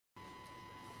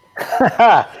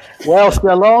Well,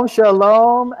 shalom,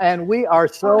 shalom, and we are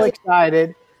so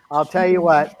excited. I'll tell you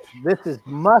what,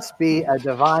 must be a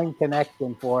divine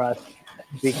connection for us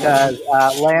because,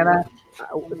 Lana,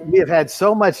 we have had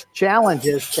so much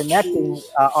challenges connecting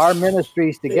our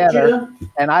ministries together,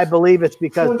 and I believe it's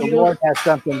because the Lord has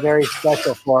something very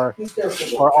special for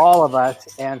all of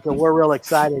us, and so we're real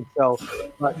excited. So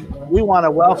we want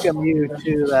to welcome you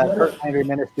to the Curt Landry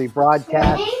Ministry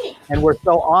broadcast, and we're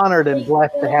so honored and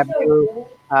blessed to have you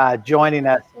joining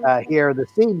us here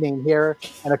this evening here,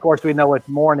 and of course we know it's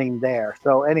morning there.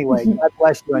 So anyway, God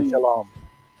bless you and shalom.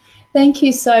 Thank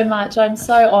you so much. I'm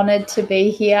so honored to be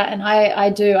here. And I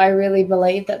really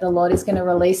believe that the Lord is going to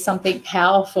release something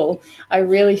powerful. I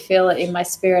really feel it in my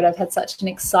spirit. I've had such an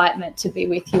excitement to be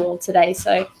with you all today.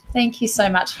 So thank you so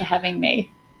much for having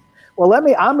me. Well,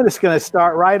 I'm just going to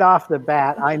start right off the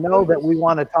bat. I know that we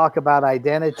want to talk about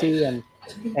identity and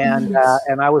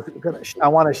I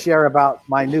want to share about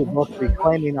my new book,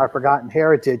 Reclaiming Our Forgotten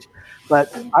Heritage.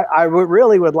 But I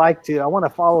really would like to. I want to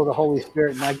follow the Holy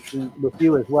Spirit with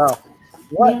you as well.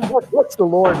 What's the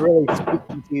Lord really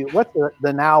speaking to you? What's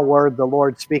the now word the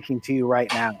Lord speaking to you right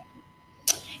now?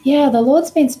 Yeah, the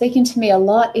Lord's been speaking to me a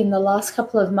lot in the last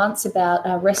couple of months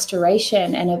about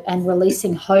restoration and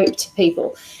releasing hope to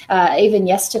people. Even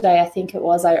yesterday, I think it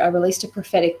was, I released a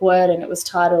prophetic word, and it was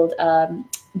titled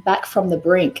Back from the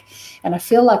Brink. And I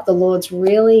feel like the Lord's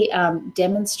really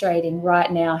demonstrating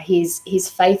right now his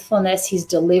faithfulness, his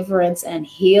deliverance and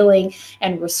healing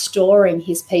and restoring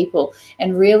his people,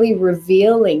 and really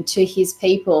revealing to his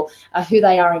people who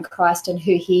they are in Christ and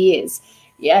who he is.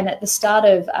 Yeah, and at the start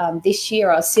of this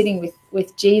year, I was sitting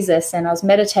with Jesus, and I was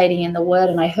meditating in the Word,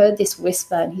 and I heard this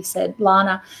whisper, and he said,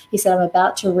 Lana, he said, I'm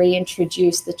about to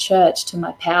reintroduce the church to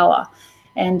my power.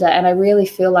 And I really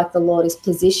feel like the Lord is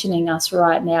positioning us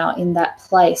right now in that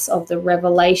place of the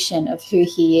revelation of who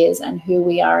he is and who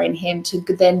we are in him, to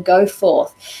then go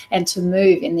forth and to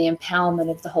move in the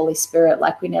empowerment of the Holy Spirit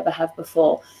like we never have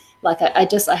before. Like I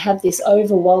have this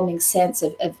overwhelming sense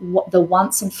of the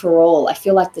once and for all. I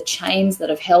feel like the chains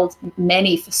that have held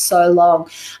many for so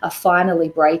long are finally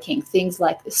breaking. Things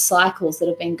like the cycles that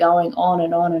have been going on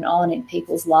and on and on in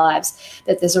people's lives,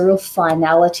 that there's a real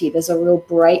finality, there's a real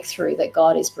breakthrough that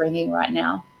God is bringing right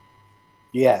now.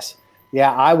 Yes.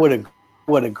 Yeah, I would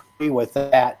agree with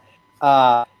that.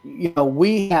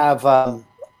 We have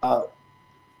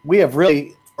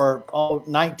really, for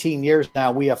 19 years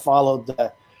now, we have followed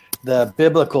the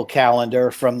biblical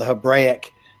calendar from the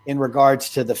Hebraic in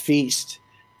regards to the feast.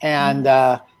 And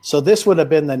so this would have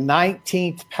been the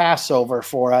 19th Passover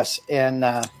for us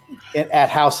at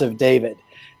House of David.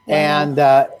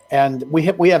 Wow. And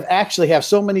we actually have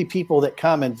so many people that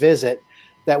come and visit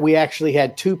that we actually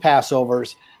had two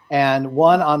Passovers, and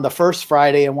one on the first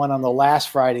Friday and one on the last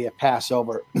Friday of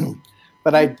Passover.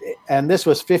 And this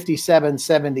was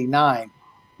 5779.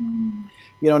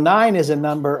 9 is a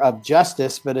number of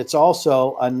justice, but it's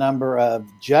also a number of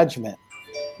judgment.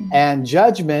 And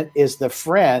judgment is the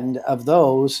friend of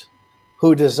those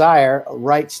who desire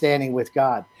right standing with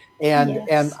God.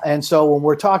 And so when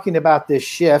we're talking about this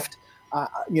shift,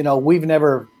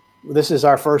 this is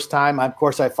our first time. Of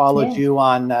course, I followed you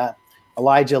on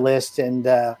Elijah List, and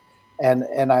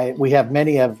we have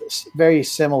many of very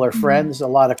similar friends, a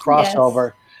lot of crossover.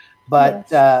 Yes.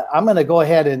 But I'm going to go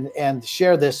ahead and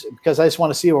share this because I just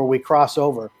want to see where we cross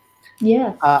over.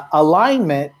 Yeah.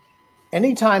 Alignment,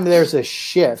 anytime there's a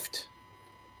shift,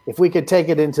 if we could take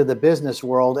it into the business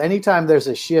world, anytime there's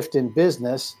a shift in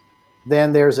business,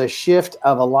 then there's a shift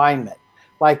of alignment.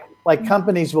 Like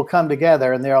companies will come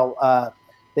together and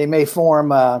they may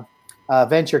form a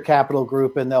venture capital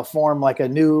group, and they'll form like a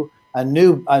new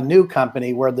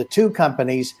company where the two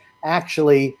companies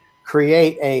actually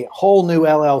create a whole new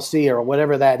LLC or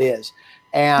whatever that is.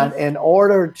 And in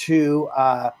order to,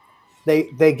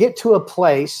 they get to a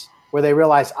place where they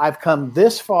realize I've come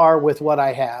this far with what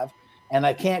I have and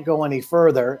I can't go any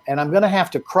further. And I'm going to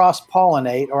have to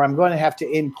cross-pollinate, or I'm going to have to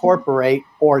incorporate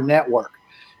or network.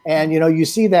 And, you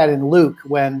see that in Luke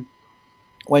when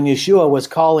Yeshua was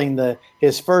calling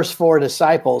his first 4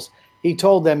 disciples, he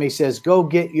told them, he says, go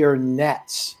get your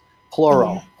nets,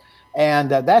 plural. Yeah.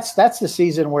 And that's the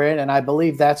season we're in, and I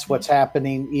believe that's what's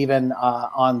happening even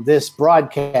on this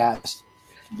broadcast,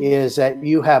 is that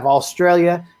you have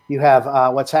Australia, you have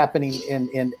what's happening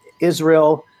in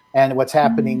Israel, and what's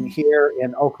happening here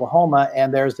in Oklahoma,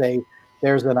 and there's a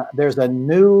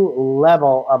new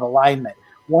level of alignment.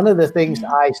 One of the things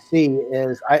I see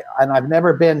is, I've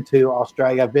never been to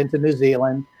Australia, I've been to New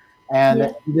Zealand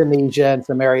and Indonesia and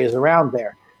some areas around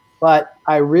there. But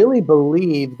I really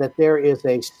believe that there is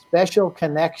a special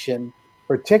connection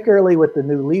particularly with the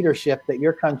new leadership that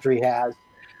your country has,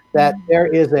 that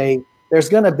there's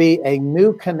going to be a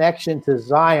new connection to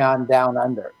Zion down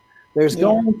under. There's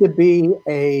going to be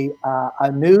a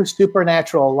new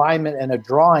supernatural alignment and a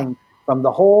drawing from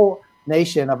the whole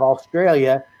nation of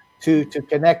Australia to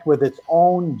connect with its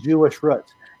own Jewish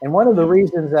roots. And one of the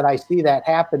reasons that I see that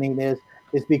happening is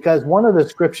because one of the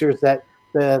scriptures that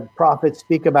the prophets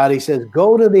speak about, he says,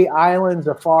 go to the islands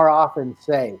afar off and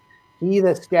say, he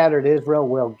that scattered Israel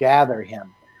will gather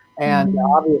him. And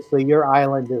obviously your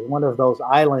island is one of those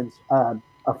islands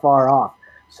afar off.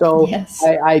 So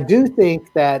I do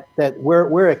think that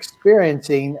we're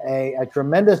experiencing a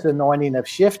tremendous anointing of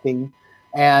shifting,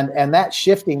 and that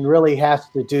shifting really has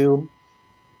to do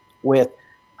with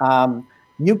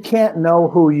you can't know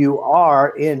who you are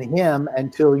in him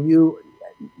until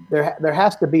there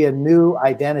has to be a new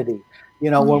identity.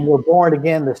 When we're born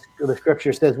again, the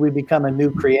scripture says we become a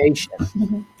new creation.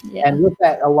 And with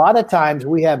that, a lot of times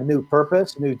we have new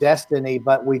purpose, new destiny,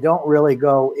 but we don't really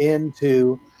go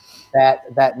into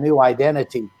that new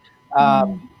identity.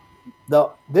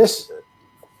 This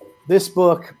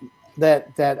book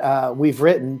that we've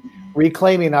written,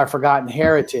 Reclaiming Our Forgotten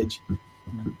Heritage,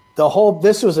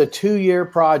 this was a 2-year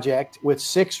project with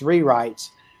 6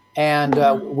 rewrites, and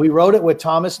we wrote it with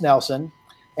Thomas Nelson.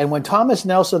 And when Thomas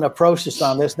Nelson approached us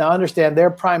on this, now understand they're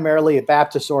primarily a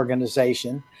Baptist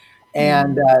organization,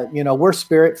 and we're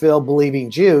Spirit-filled, believing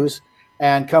Jews,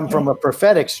 and come from a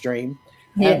prophetic stream.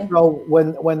 And so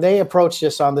when they approached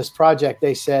us on this project,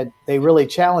 they really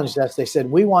challenged us. They said,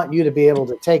 we want you to be able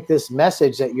to take this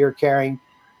message that you're carrying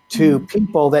to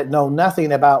people that know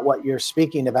nothing about what you're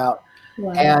speaking about.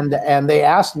 Wow. And they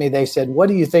asked me, they said, what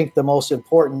do you think the most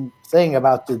important thing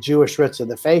about the Jewish roots of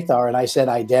the faith are? And I said,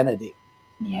 identity.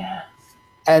 Yeah.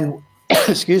 And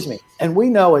excuse me. And we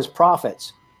know as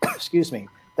prophets,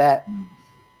 that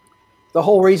the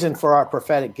whole reason for our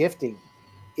prophetic gifting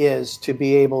is to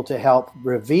be able to help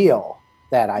reveal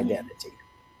that identity.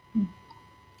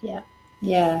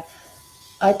 Yeah,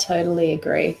 I totally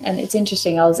agree. And it's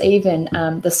interesting. I was even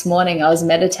this morning, I was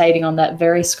meditating on that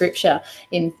very scripture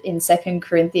in 2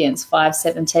 Corinthians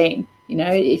 5:17,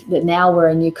 that now we're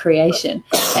a new creation.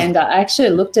 And I actually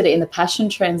looked at it in the Passion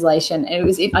Translation,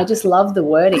 and I just love the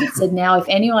wording. It said, now if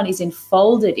anyone is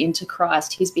enfolded into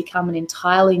Christ, he's become an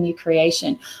entirely new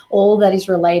creation. All that is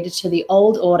related to the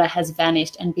old order has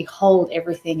vanished, and behold,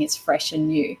 everything is fresh and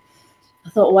new. I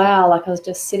thought, wow, I was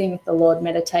just sitting with the Lord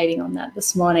meditating on that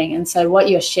this morning. And so what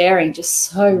you're sharing just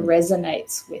so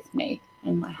resonates with me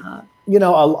in my heart.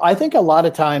 I think a lot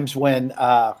of times when,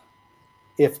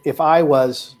 if I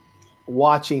was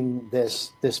watching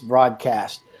this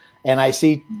broadcast and I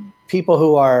see people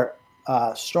who are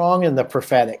strong in the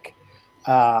prophetic,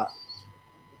 I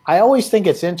always think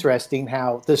it's interesting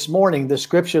how this morning, the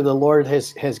scripture the Lord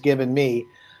has given me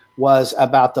was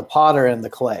about the potter and the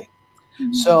clay.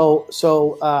 So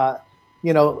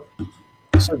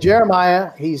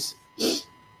Jeremiah, the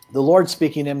Lord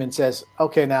speaking to him and says,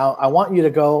 okay, now I want you to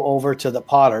go over to the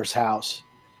potter's house.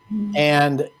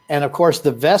 And of course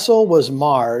the vessel was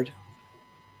marred,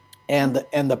 and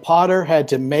the potter had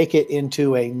to make it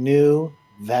into a new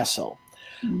vessel.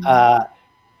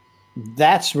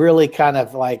 That's really kind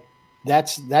of like,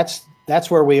 that's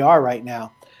where we are right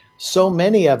now. So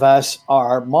many of us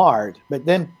are marred, but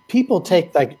then people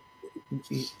take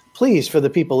please, for the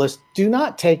people listening, do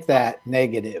not take that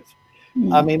negative.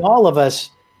 I mean, all of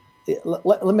us,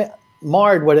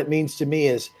 marred, what it means to me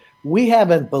is we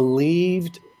haven't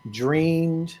believed,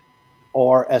 dreamed,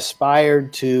 or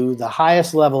aspired to the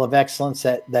highest level of excellence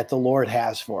that the Lord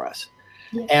has for us.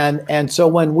 And so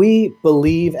when we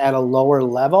believe at a lower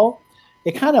level,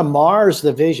 it kind of mars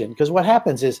the vision, because what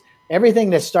happens is everything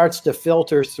that starts to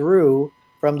filter through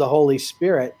from the Holy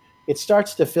Spirit, it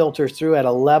starts to filter through at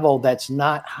a level that's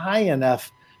not high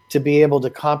enough to be able to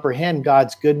comprehend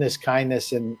God's goodness,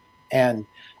 kindness, and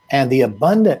the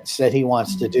abundance that he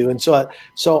wants to do. And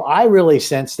so I really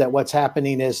sense that what's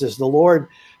happening is the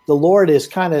Lord is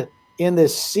kind of in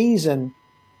this season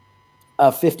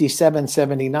of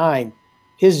 5779.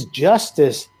 His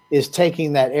justice is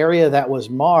taking that area that was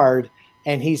marred,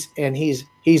 and he's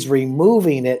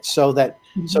removing it so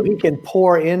he can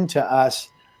pour into us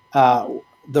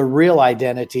the real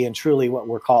identity and truly what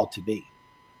we're called to be.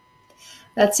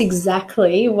 That's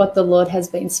exactly what the Lord has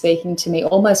been speaking to me,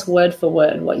 almost word for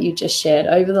word, what you just shared.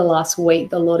 Over the last week,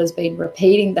 the Lord has been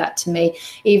repeating that to me.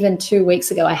 Even 2 weeks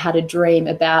ago, I had a dream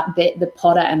about the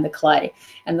potter and the clay.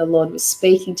 And the Lord was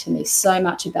speaking to me so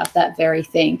much about that very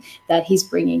thing, that he's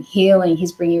bringing healing,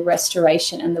 he's bringing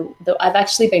restoration. And I've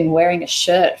actually been wearing a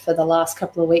shirt for the last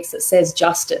couple of weeks that says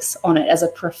justice on it as a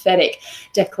prophetic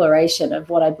declaration of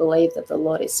what I believe that the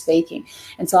Lord is speaking.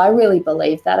 And so I really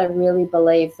believe that. I really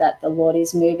believe that the Lord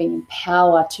is moving in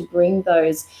power to bring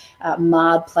those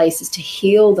marred places, to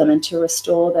heal them and to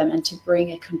restore them and to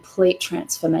bring a complete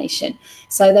transformation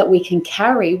so that we can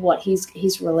carry what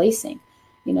he's releasing.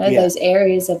 You know, those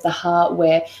areas of the heart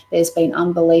where there's been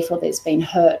unbelief or there's been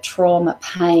hurt, trauma,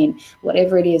 pain,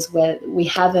 whatever it is, where we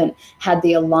haven't had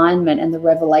the alignment and the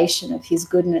revelation of his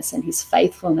goodness and his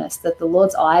faithfulness, that the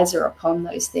Lord's eyes are upon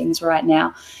those things right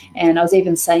now. And I was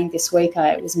even saying this week,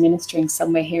 I was ministering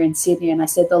somewhere here in Sydney, and I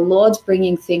said, the Lord's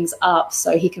bringing things up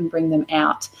so he can bring them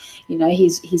out. You know,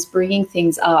 he's bringing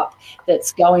things up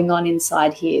that's going on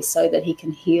inside here so that he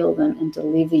can heal them and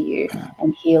deliver you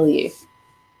and heal you.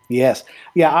 Yes.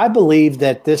 Yeah, I believe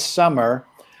that this summer,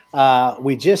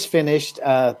 we just finished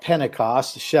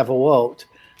Pentecost, Shavuot.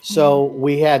 So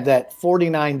we had that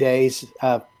 49 days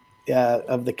of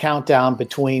the countdown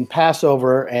between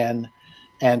Passover and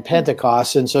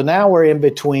Pentecost. And so now we're in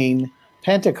between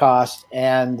Pentecost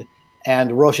and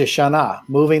Rosh Hashanah,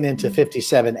 moving into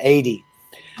 5780.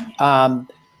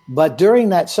 But during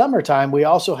that summertime, we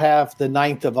also have the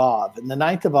 9th of Av. And the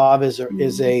 9th of Av is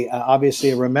obviously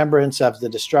a remembrance of the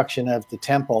destruction of the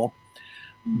temple.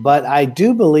 But I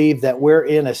do believe that we're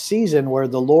in a season where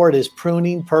the Lord is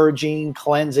pruning, purging,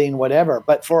 cleansing, whatever,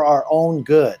 but for our own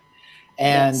good.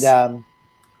 And,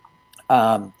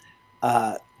 I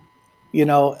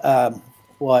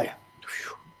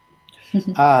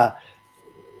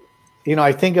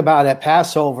think about at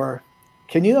Passover.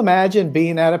 Can you imagine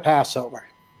being at a Passover?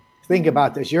 Think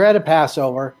about this. You're at a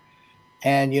Passover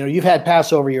and, you've had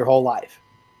Passover your whole life,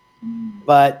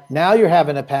 but now you're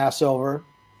having a Passover,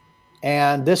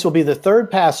 and this will be the third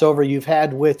Passover you've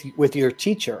had with your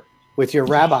teacher, with your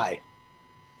rabbi.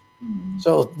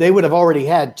 So they would have already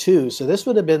had two. So this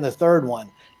would have been the third one.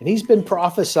 And he's been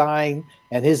prophesying,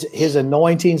 and his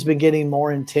anointing's been getting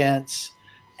more intense.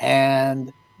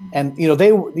 And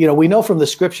we know from the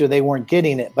scripture they weren't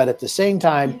getting it, but at the same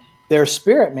time, their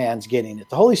spirit man's getting it.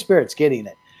 The Holy Spirit's getting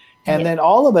it. And then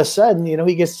all of a sudden,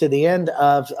 he gets to the end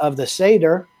of the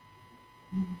Seder,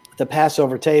 the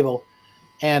Passover table,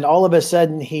 and all of a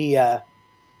sudden he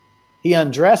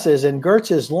undresses and girts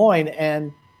his loin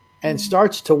and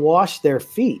starts to wash their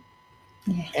feet.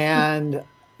 And,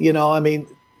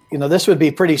 this would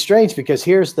be pretty strange, because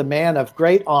here's the man of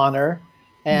great honor,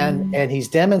 and he's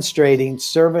demonstrating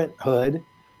servanthood.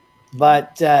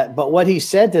 But what he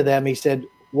said to them, he said,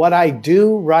 what I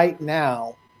do right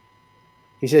now,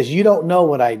 he says, you don't know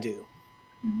what I do,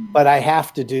 but I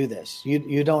have to do this.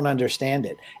 You don't understand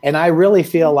it. And I really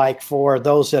feel like for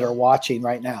those that are watching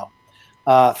right now,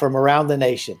 from around the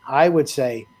nation, I would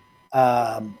say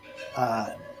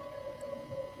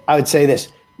this,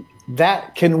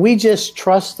 that can we just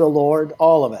trust the Lord,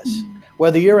 all of us,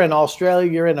 whether you're in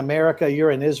Australia, you're in America,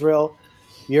 you're in Israel,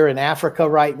 you're in Africa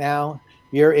right now,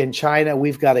 you're in China.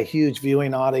 We've got a huge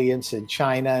viewing audience in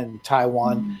China and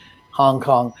Taiwan, Hong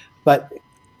Kong. But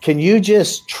can you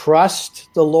just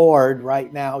trust the Lord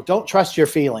right now? Don't trust your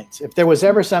feelings. If there was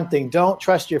ever something, don't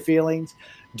trust your feelings.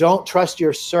 Don't trust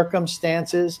your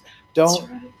circumstances.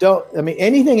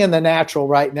 Anything in the natural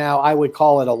right now, I would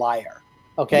call it a liar.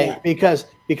 Okay.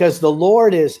 Because the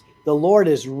Lord is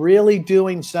really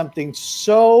doing something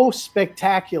so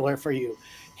spectacular for you.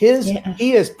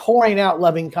 He is pouring out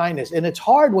loving kindness. And it's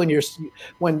hard when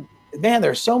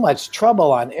there's so much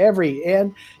trouble on every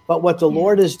end. But what the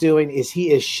Lord is doing is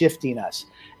he is shifting us.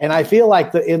 And I feel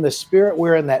like in the spirit,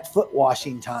 we're in that foot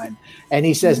washing time. And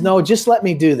he says, no, just let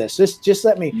me do this. Just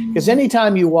let me, because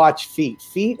anytime you watch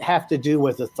feet have to do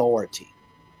with authority.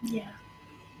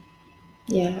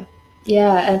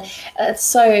 And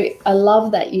so I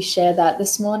love that you share that.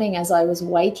 This morning as I was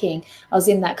waking, I was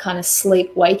in that kind of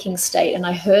sleep waking state, and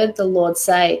I heard the Lord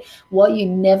say, what you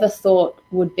never thought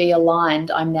would be aligned,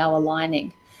 I'm now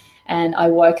aligning. And I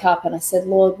woke up and I said,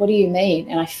 Lord, what do you mean?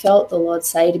 And I felt the Lord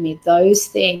say to me, those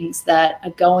things that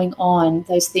are going on,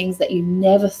 those things that you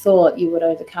never thought you would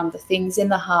overcome, the things in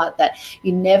the heart that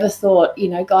you never thought,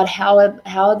 God, how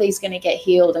are these going to get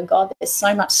healed? And God, there's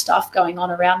so much stuff going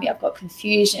on around me. I've got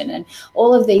confusion and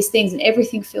all of these things, and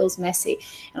everything feels messy.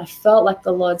 And I felt like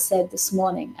the Lord said this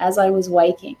morning as I was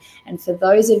waking, and for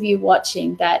those of you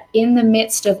watching, that in the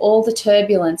midst of all the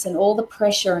turbulence and all the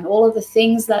pressure and all of the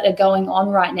things that are going on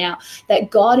right now, that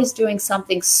God is doing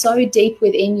something so deep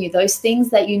within you, those things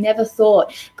that you never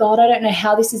thought, God, I don't know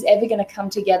how this is ever going to come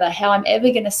together, how I'm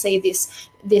ever going to see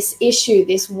this issue,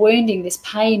 this wounding, this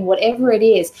pain, whatever it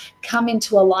is, come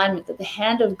into alignment, that the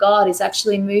hand of God is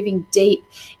actually moving deep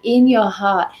in your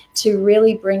heart to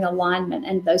really bring alignment,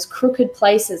 and those crooked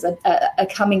places are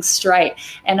coming straight.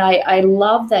 And I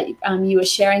love that you were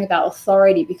sharing about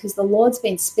authority, because the Lord's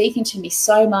been speaking to me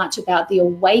so much about the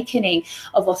awakening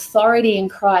of authority in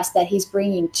Christ that he's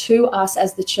bringing to us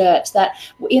as the church, that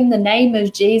in the name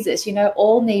of Jesus,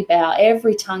 all knee bow,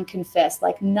 every tongue confess,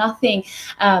 like nothing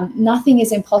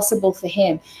is impossible for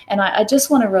him. And I just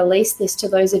want to release this to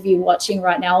those of you watching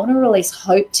right now. I want to release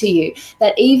hope to you,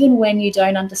 that even when you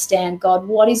don't understand, God,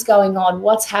 what is going on,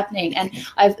 what's happening? And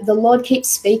the Lord keeps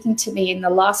speaking to me in the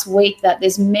last week that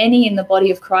there's many in the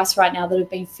body of Christ right now that have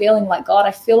been feeling like, God,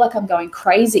 I feel like I'm going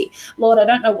crazy. Lord, I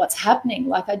don't know what's happening.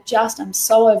 Like I'm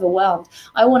so overwhelmed.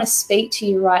 I want to speak to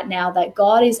you right now that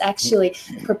God is actually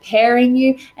preparing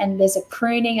you, and there's a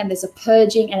pruning and there's a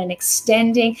purging and an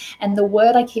extending. And the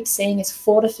word I keep seeing is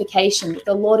fortification.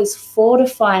 The Lord is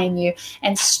fortifying you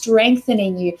and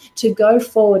strengthening you to go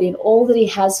forward in all that he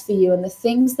has for you, and the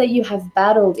things that you have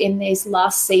battled in this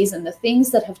last season, the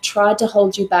things that have tried to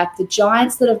hold you back, the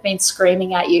giants that have been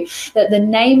screaming at you, that the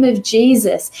name of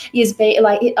Jesus is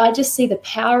I just see the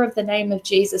power of the name of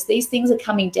Jesus. These things are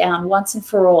coming down once and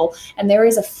for all, and there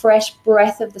is a fresh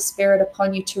breath of the Spirit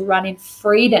upon you to run in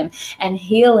freedom and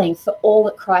healing for all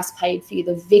that Christ paid for you,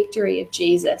 the victory of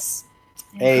Jesus.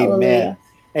 Amen. Hallelujah.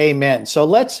 Amen. So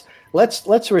let's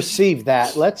receive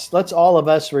that. Let's all of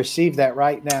us receive that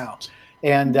right now.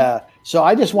 And so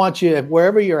I just want you,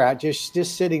 wherever you're at, just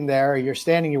sitting there, you're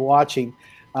standing, you're watching,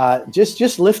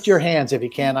 just lift your hands if you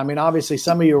can. I mean, obviously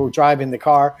some of you are driving the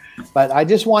car, but I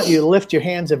just want you to lift your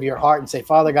hands of your heart and say,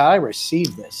 Father God, I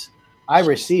receive this. I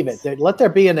receive it. Let there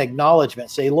be an acknowledgement.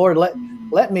 Say, Lord,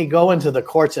 let me go into the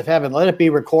courts of heaven. Let it be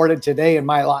recorded today in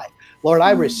my life. Lord,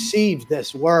 I receive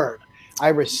this word. I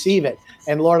receive it.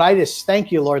 And Lord, I just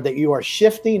thank you, Lord, that you are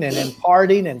shifting and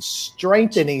imparting and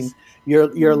strengthening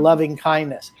your loving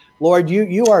kindness. Lord,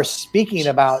 you are speaking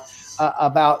about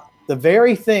the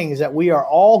very things that we are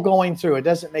all going through. It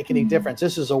doesn't make any difference.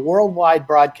 This is a worldwide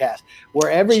broadcast.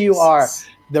 Wherever you are,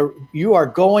 you are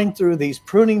going through these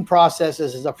pruning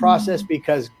processes as a process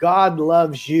because God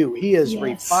loves you. He is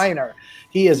refiner.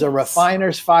 He is a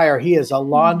refiner's fire. He is a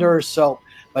launderer's soap.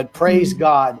 But praise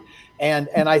God. And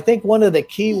I think one of the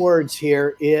key words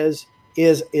here is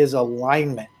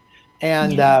alignment.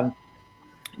 And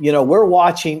we're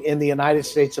watching in the United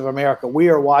States of America. We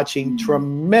are watching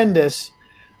tremendous.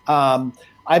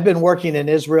 I've been working in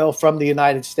Israel from the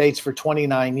United States for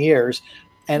 29 years,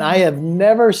 and I have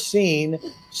never seen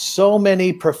so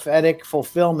many prophetic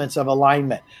fulfillments of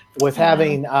alignment with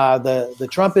having the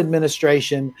Trump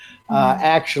administration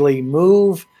actually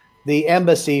move the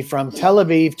embassy from Tel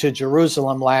Aviv to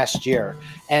Jerusalem last year,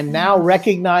 and now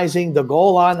recognizing the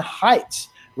Golan Heights,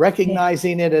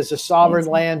 recognizing it as a sovereign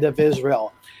land of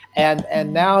Israel.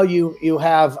 And now you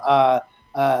have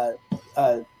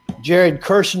Jared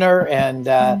Kushner and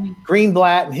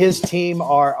Greenblatt and his team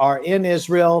are in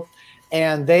Israel,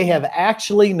 and they have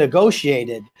actually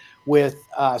negotiated with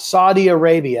Saudi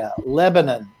Arabia,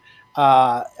 Lebanon,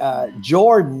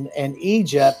 Jordan, and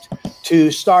Egypt to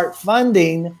start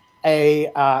funding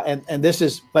and this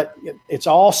is, but it's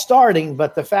all starting,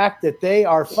 but the fact that they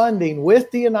are funding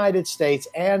with the United States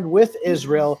and with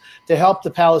Israel to help the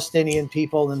Palestinian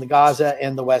people in the Gaza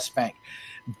and the West Bank.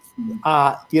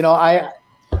 I've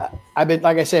been,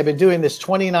 like I say, I've been doing this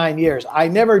 29 years. I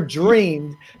never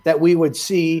dreamed that we would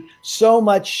see so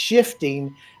much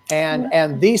shifting,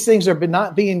 and these things are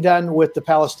not being done with the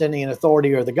Palestinian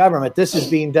Authority or the government. This is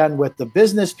being done with the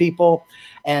business people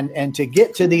and to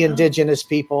get to the indigenous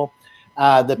people,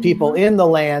 the people in the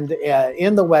land,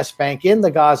 in the West Bank, in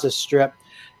the Gaza Strip,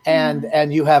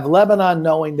 and you have Lebanon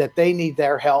knowing that they need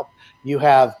their help. You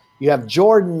have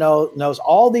Jordan knows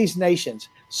all these nations.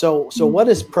 So what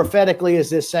is prophetically is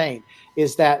this saying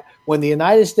is that when the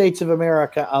United States of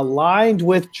America aligned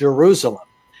with Jerusalem,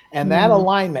 and that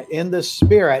alignment in the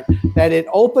spirit, that it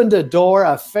opened a door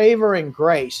of favor and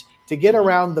grace to get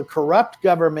around the corrupt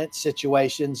government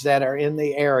situations that are in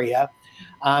the area.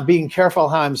 Being careful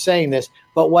how I'm saying this,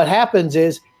 but what happens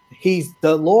is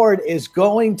the Lord is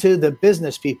going to the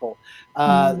business people.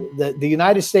 The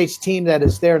United States team that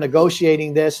is there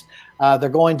negotiating this, they're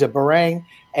going to Bahrain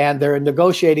and they're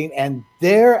negotiating, and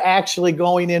they're actually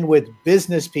going in with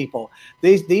business people.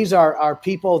 These are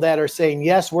people that are saying,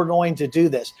 yes, we're going to do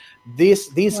this. This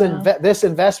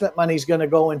investment money is going to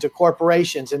go into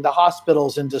corporations, into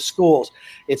hospitals, into schools.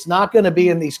 It's not going to be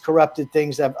in these corrupted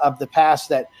things of the past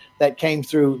that came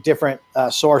through different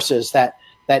sources that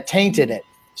tainted it.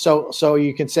 So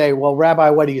you can say, well, Rabbi,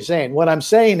 what are you saying? What I'm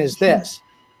saying is this.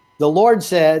 The Lord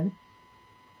said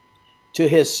to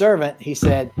his servant, he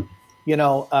said,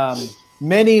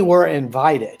 many were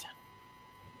invited.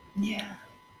 Yeah.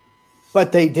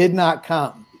 But they did not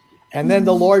come. And then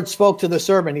the Lord spoke to the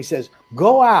servant. He says,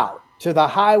 go out to the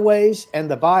highways and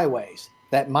the byways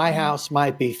that my house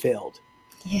might be filled.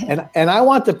 Yeah. And I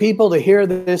want the people to hear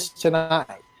this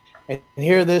tonight and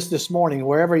hear this morning,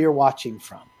 wherever you're watching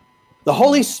from. The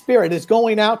Holy Spirit is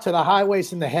going out to the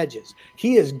highways and the hedges.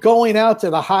 He is going out to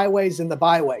the highways and the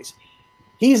byways.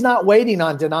 He's not waiting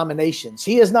on denominations.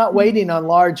 He is not waiting on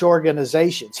large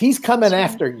organizations. He's coming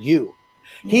after you.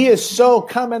 He is so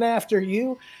coming after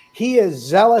you. He is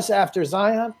zealous after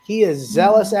Zion. He is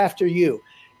zealous after you.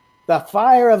 The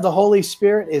fire of the Holy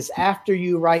Spirit is after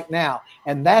you right now.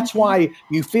 And that's why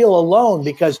you feel alone,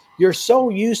 because you're so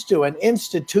used to an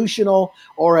institutional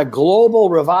or a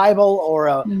global revival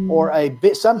or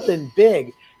something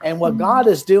big. And what God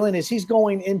is doing is he's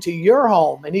going into your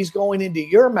home and he's going into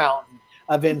your mountain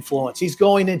of influence. He's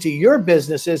going into your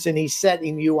businesses and he's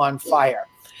setting you on fire.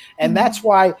 And that's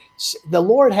why the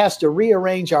Lord has to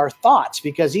rearrange our thoughts,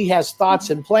 because he has thoughts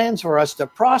and plans for us to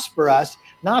prosper us,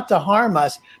 not to harm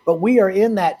us. But we are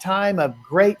in that time of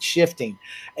great shifting.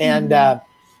 And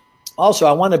also,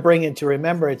 I want to bring into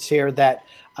remembrance here that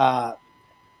Lana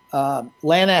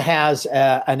has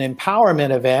an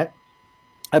empowerment event.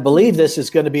 I believe this is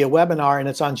going to be a webinar, and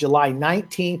it's on July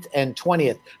 19th and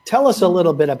 20th. Tell us a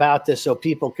little bit about this so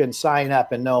people can sign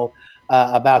up and know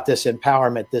about this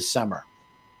empowerment this summer.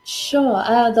 Sure.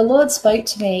 The Lord spoke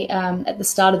to me at the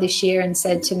start of this year and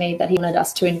said to me that he wanted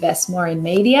us to invest more in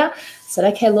media. I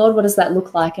said, okay, Lord, what does that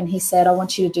look like? And he said, I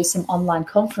want you to do some online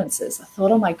conferences. I thought,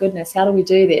 oh my goodness, how do we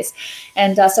do this?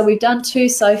 And so we've done 2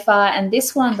 so far. And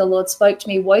this one, the Lord spoke to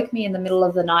me, woke me in the middle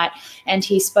of the night. And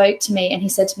he spoke to me and he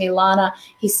said to me, Lana,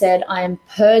 he said, I am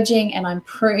purging and I'm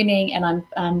pruning and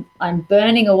I'm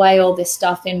burning away all this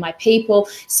stuff in my people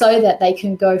so that they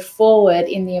can go forward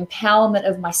in the empowerment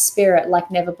of my spirit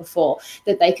like never before,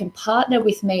 that they can partner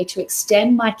with me to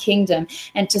extend my kingdom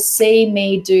and to see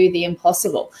me do the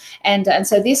impossible. And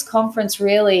so this conference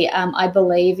really, I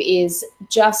believe, is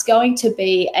just going to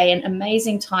be an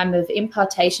amazing time of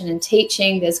impartation and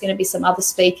teaching. There's going to be some other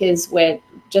speakers we're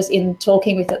just in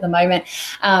talking with at the moment.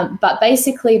 But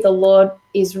basically, the Lord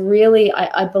is really,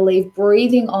 I believe,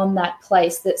 breathing on that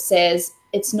place that says,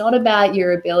 it's not about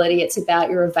your ability, it's about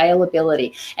your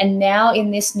availability. And now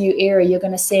in this new era, you're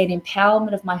going to see an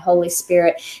empowerment of my Holy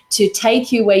Spirit to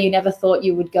take you where you never thought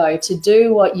you would go, to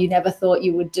do what you never thought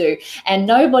you would do. And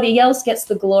nobody else gets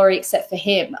the glory except for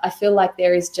him. I feel like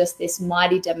there is just this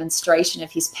mighty demonstration of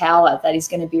his power that is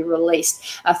going to be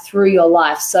released through your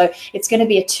life. So it's going to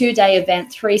be a 2-day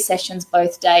event, 3 sessions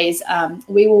both days.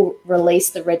 We will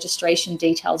release the registration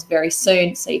details very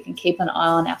soon, so you can keep an eye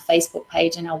on our Facebook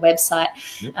page and our website.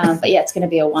 But yeah, it's going to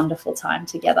be a wonderful time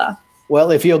together.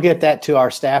 Well, if you'll get that to our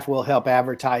staff, we'll help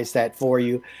advertise that for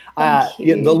you. Thank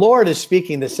you. The Lord is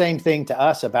speaking the same thing to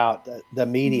us about the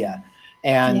media,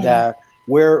 and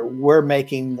we're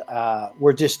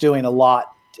just doing a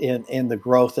lot in the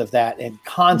growth of that, and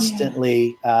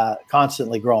constantly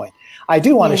growing. I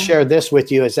do want to share this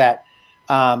with you, is that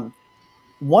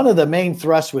one of the main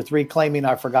thrusts with reclaiming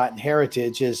our forgotten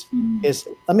heritage is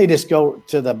let me just go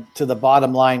to the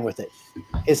bottom line with it,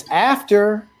 is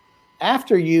after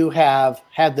you have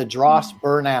had the dross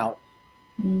burn out,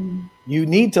 you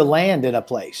need to land in a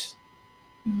place,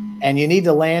 and you need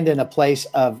to land in a place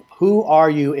of who are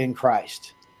you in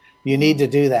Christ. You need to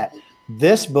do that.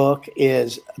 This book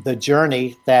is the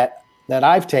journey that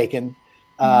I've taken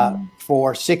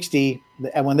for 60,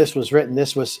 and when this was written,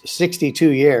 this was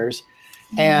 62 years.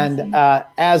 And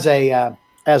as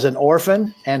an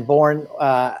orphan and born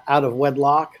out of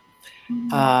wedlock,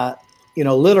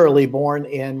 literally born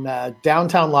in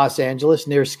downtown Los Angeles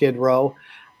near Skid Row,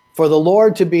 for the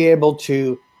Lord to be able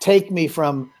to take me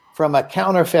from a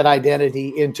counterfeit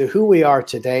identity into who we are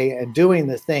today and doing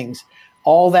the things,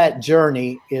 all that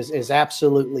journey is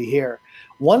absolutely here.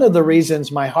 One of the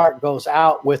reasons my heart goes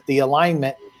out with the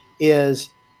alignment is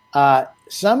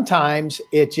sometimes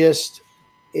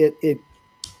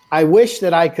I wish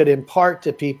that I could impart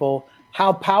to people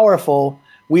how powerful.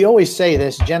 We always say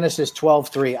this, Genesis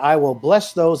 12:3, I will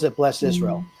bless those that bless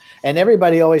Israel. And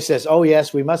everybody always says, oh,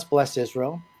 yes, we must bless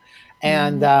Israel.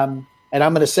 And I'm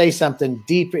going to say something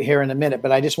deep here in a minute,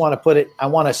 but I just want to I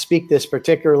want to speak this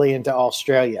particularly into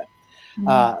Australia.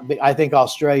 I think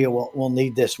Australia will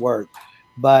need this word.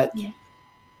 But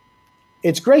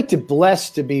it's great to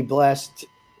be blessed.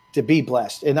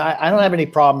 And I don't have any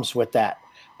problems with that,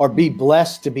 or be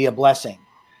blessed to be a blessing.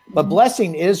 But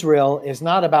blessing Israel is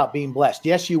not about being blessed.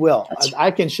 Yes, you will.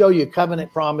 I can show you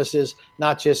covenant promises,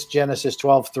 not just Genesis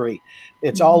 12:3.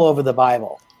 It's all over the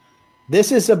Bible.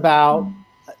 This is about,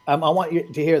 I want you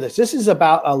to hear this. This is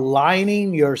about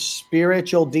aligning your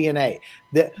spiritual DNA.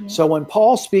 So when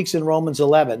Paul speaks in Romans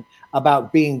 11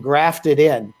 about being grafted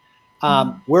in,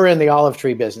 we're in the olive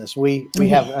tree business. We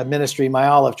have a ministry, My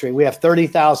Olive Tree. We have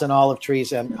 30,000 olive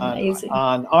trees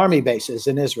on army bases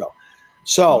in Israel.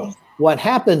 So what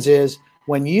happens is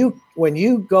when you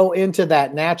go into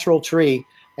that natural tree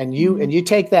and you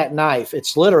take that knife,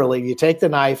 it's literally, you take the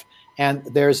knife and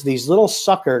there's these little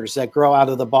suckers that grow out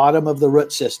of the bottom of the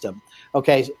root system.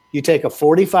 Okay, you take a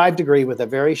 45 degree with a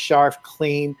very sharp,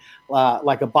 clean,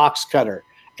 like a box cutter,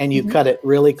 and you cut it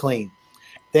really clean.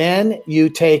 Then you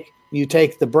take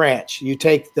the branch, you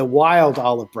take the wild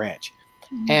olive branch,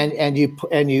 and you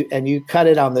cut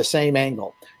it on the same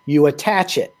angle. You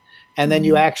attach it, and then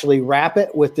you actually wrap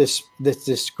it with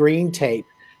this green tape,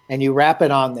 and you wrap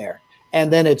it on there,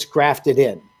 and then it's grafted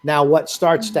in. Now, what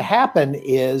starts to happen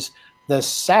is the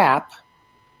sap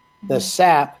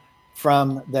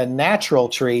from the natural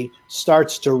tree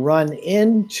starts to run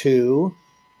into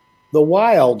the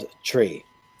wild tree.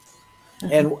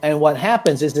 And what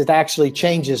happens is it actually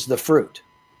changes the fruit.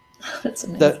 That's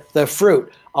amazing. The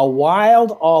fruit. A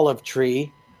wild olive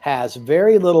tree has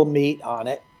very little meat on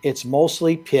it. It's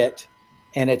mostly pit,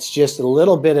 and it's just a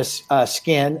little bit of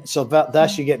skin. So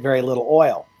thus you get very little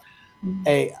oil.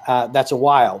 That's a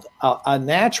wild. A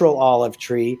natural olive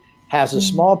tree has a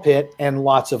small pit and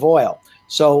lots of oil.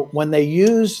 So when they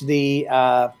use the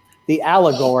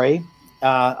allegory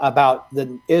about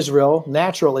the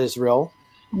natural Israel,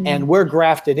 and we're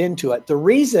grafted into it. The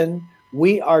reason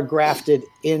we are grafted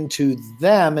into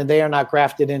them and they are not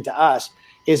grafted into us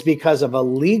is because of a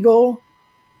legal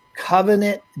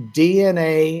covenant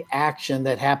DNA action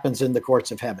that happens in the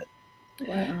courts of heaven.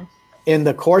 Wow. In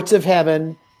the courts of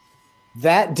heaven,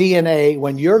 that DNA,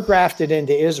 when you're grafted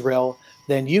into Israel,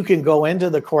 then you can go into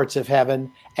the courts of heaven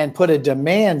and put a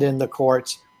demand in the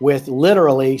courts with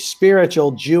literally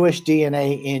spiritual Jewish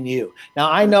DNA in you.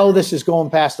 Now, I know this is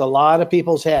going past a lot of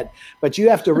people's head, but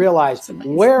you have to realize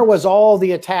where was all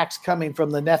the attacks coming from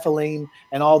the Nephilim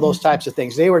and all those types of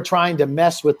things. They were trying to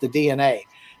mess with the DNA.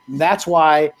 And that's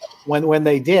why when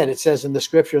they did, it says in the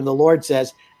scripture, and the Lord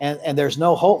says, and there's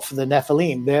no hope for the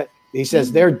Nephilim. He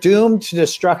says they're doomed to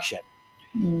destruction.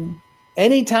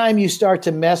 Anytime you start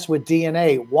to mess with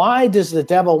DNA, why does the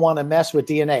devil want to mess with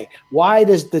DNA? Why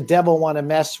does the devil want to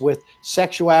mess with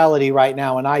sexuality right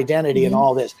now and identity and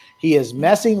all this? He is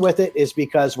messing with it is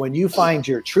because when you find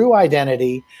your true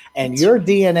identity and your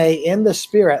DNA in the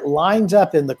spirit lines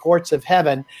up in the courts of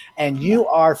heaven and you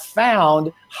are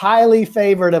found highly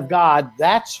favored of God,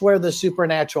 that's where the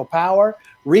supernatural power,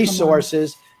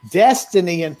 resources,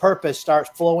 destiny, and purpose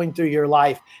start flowing through your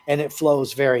life, and it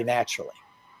flows very naturally.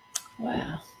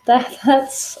 Wow,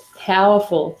 that's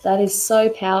powerful. That is so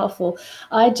powerful.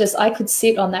 I could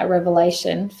sit on that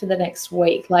revelation for the next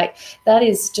week. Like, that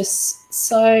is just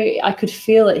so, I could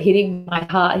feel it hitting my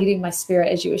heart, hitting my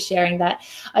spirit as you were sharing that.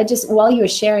 While you were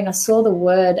sharing, I saw the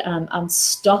word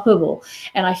unstoppable.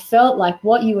 And I felt like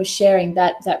what you were sharing,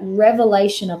 that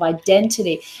revelation of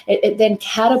identity, it then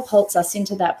catapults us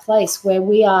into that place where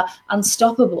we are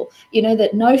unstoppable. You know,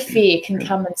 that no fear can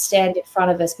come and stand in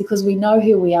front of us because we know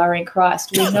who we are in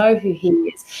Christ. We know who he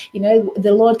is. You know,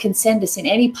 the Lord can send us in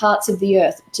any parts of the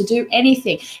earth to do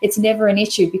anything. It's never an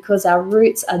issue because our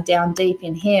roots are down deep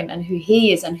in him and who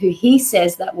he is and who he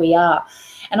says that we are.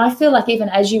 And I feel like even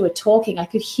as you were talking, I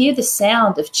could hear the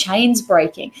sound of chains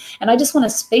breaking. And I just want to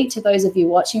speak to those of you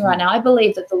watching right now. I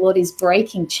believe that the Lord is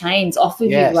breaking chains off of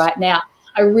you right now.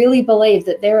 I really believe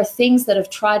that there are things that have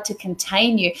tried to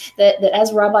contain you, that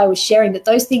as Rabbi was sharing, that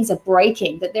those things are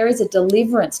breaking, that there is a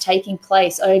deliverance taking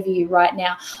place over you right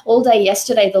now. All day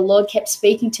yesterday, the Lord kept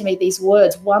speaking to me these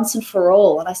words, once and for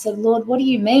all. And I said, Lord, what do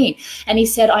you mean? And he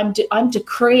said, I'm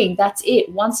decreeing, that's it,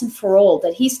 once and for all,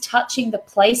 that he's touching the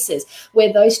places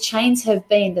where those chains have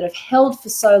been that have held for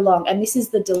so long. And this is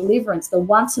the deliverance, the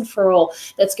once and for all,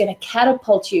 that's going to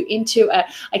catapult you into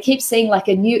I keep seeing like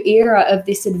a new era of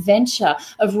this adventure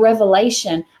of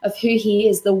revelation of who he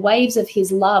is, the waves of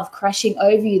his love crashing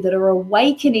over you that are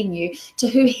awakening you to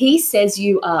who he says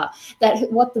you are,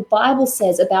 that what the Bible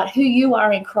says about who you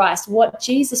are in Christ, what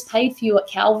Jesus paid for you at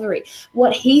Calvary,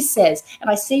 what he says. And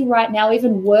I see right now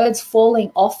even words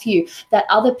falling off you that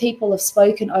other people have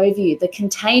spoken over you, the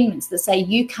containments that say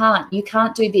you can't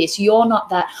do this, you're not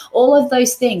that. All of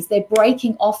those things, they're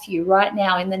breaking off you right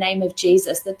now in the name of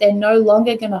Jesus, that they're no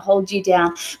longer going to hold you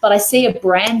down. But I see a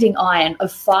branding iron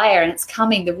of fire, and it's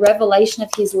coming, the revelation of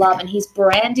his love, and he's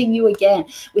branding you again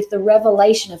with the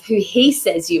revelation of who he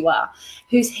says you are,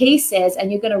 who he says,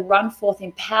 and you're going to run forth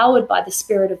empowered by the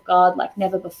Spirit of God like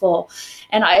never before.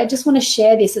 And I just want to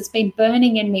share this. It's been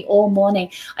burning in me all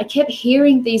morning. I kept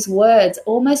hearing these words,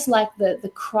 almost like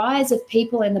the cries of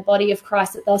people in the body of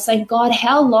Christ, that they're saying, God,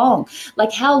 how long?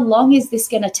 Like, how long is this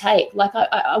going to take? Like,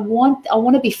 I want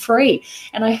to be free.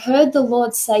 And I heard the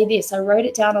Lord say this. I wrote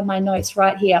it down on my notes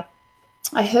right here.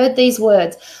 I heard these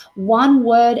words, one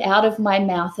word out of my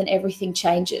mouth and everything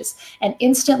changes. And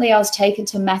instantly I was taken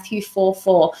to Matthew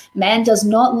 4:4. Man does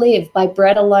not live by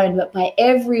bread alone, but by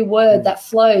every word that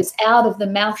flows out of the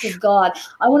mouth of God.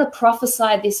 I want to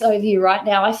prophesy this over you right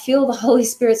now. I feel the Holy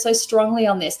Spirit so strongly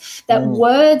on this, that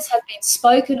words have been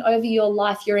spoken over your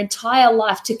life, your entire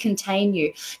life, to contain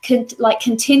you.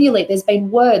 Continually, there's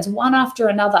been words one after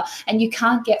another, and you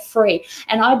can't get free.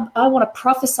 And I want to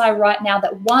prophesy right now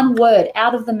that one word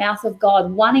out of the mouth of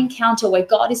God, one encounter where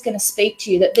God is going to speak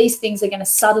to you, that these things are going to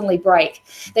suddenly break.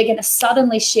 They're going to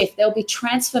suddenly shift. There'll be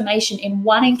transformation in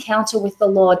one encounter with the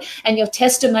Lord, and your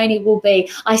testimony will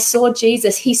be, I saw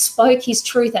Jesus, he spoke his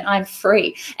truth, and I'm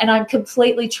free, and I'm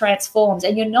completely transformed.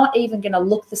 And you're not even going to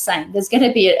look the same. There's going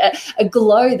to be a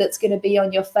glow that's going to be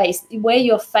on your face, where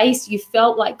your face, you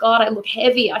felt like, God, I look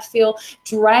heavy, I feel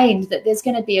drained, that there's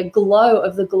going to be a glow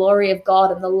of the glory of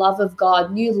God and the love of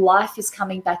God. New life is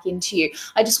coming back into you.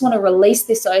 I just want to release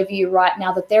this over you right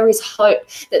now, that there is hope,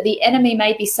 that the enemy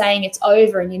may be saying it's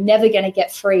over and you're never going to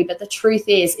get free. But the truth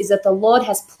is that the Lord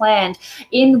has planned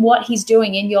in what he's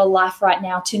doing in your life right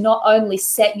now to not only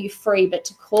set you free, but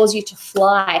to cause you to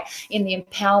fly in the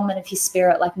empowerment of his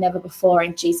Spirit like never before,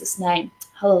 in Jesus' name.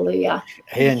 Hallelujah.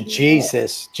 In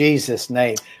Jesus'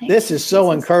 name. This is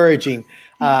so encouraging.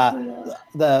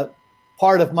 The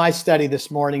part of my study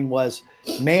this morning was,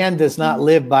 man does not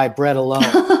live by bread alone.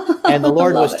 And the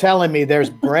Lord was telling me there's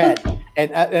bread.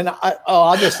 And I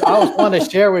want to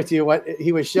share with you what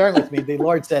he was sharing with me. The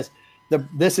Lord says,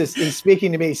 he's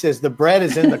speaking to me. He says, the bread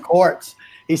is in the courts.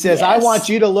 He says, yes. I want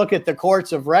you to look at the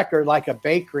courts of record like a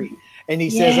bakery. And he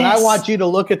says, and I want you to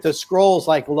look at the scrolls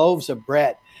like loaves of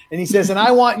bread. And he says, and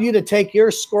I want you to take your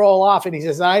scroll off. And he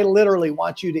says, I literally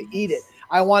want you to eat it.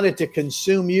 I want it to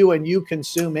consume you and you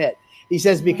consume it. He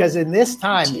says, because in this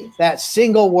time, that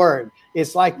single word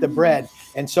is like the bread.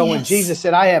 And so when Jesus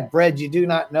said, I have bread you do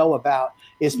not know about,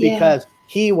 it's because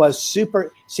he was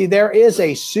there is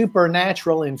a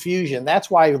supernatural infusion.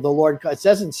 That's why the Lord, it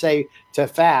doesn't say to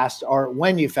fast or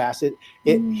when you fast it.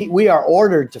 We are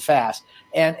ordered to fast.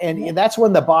 And that's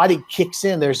when the body kicks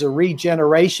in. There's a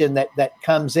regeneration that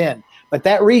comes in. But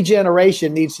that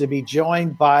regeneration needs to be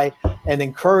joined by an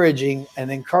encouraging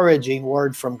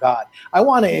word from God. I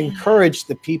want to encourage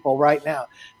the people right now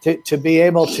to be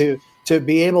able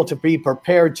to be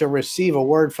prepared to receive a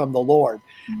word from the Lord.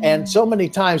 And so many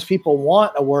times people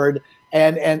want a word,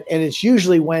 and it's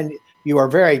usually when you are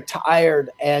very tired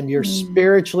and you're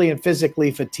spiritually and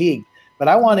physically fatigued. But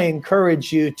I want to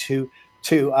encourage you to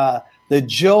the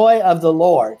joy of the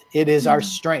Lord. It is our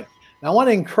strength. And I want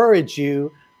to encourage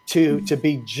you to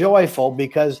be joyful,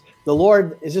 because the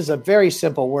Lord, this is a very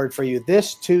simple word for you.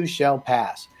 This too shall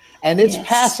pass. And it's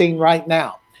passing right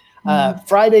now.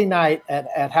 Friday night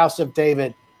at House of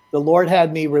David, the Lord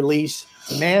had me release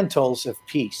mantles of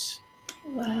peace.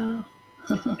 Wow.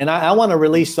 And I want to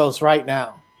release those right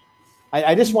now.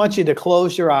 I just want you to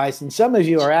close your eyes. And some of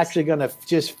you are actually going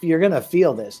to you're going to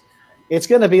feel this. It's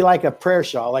going to be like a prayer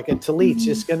shawl, like a tallit,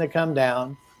 just going to come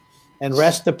down and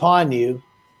rest upon you.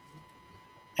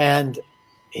 And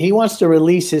he wants to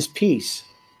release his peace.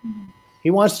 He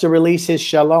wants to release his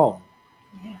shalom.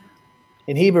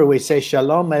 In Hebrew, we say,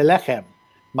 Shalom Melechem.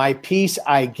 My peace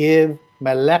I give,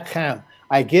 Melechem.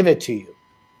 I give it to you.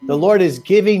 The Lord is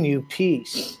giving you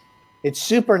peace. It's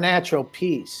supernatural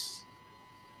peace.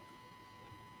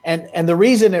 And the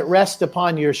reason it rests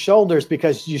upon your shoulders,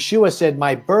 because Yeshua said,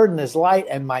 my burden is light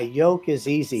and my yoke is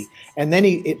easy. And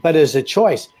then but as a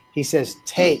choice, he says,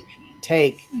 take.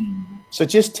 So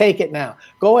just take it now.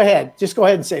 Go ahead. Just go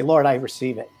ahead and say, Lord, I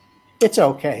receive it. It's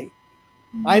okay.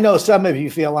 I know some of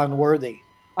you feel unworthy.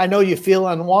 I know you feel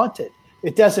unwanted.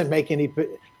 It doesn't make any...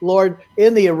 Lord,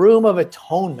 in the room of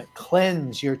atonement,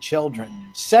 cleanse your children.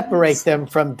 Separate them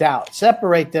from doubt.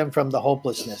 Separate them from the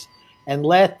hopelessness. And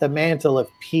let the mantle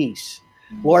of peace.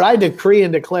 Lord, I decree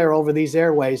and declare over these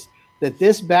airways that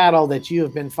this battle that you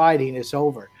have been fighting is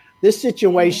over. This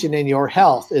situation in your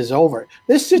health is over.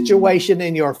 This situation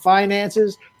in your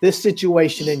finances, this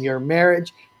situation in your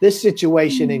marriage, this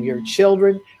situation in your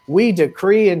children, we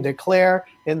decree and declare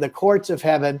in the courts of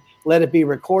heaven, let it be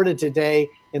recorded today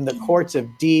in the courts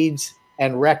of deeds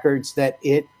and records that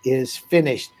it is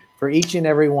finished for each and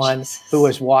every one who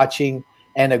is watching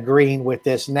and agreeing with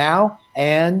this now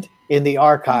and in the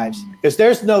archives, because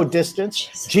there's no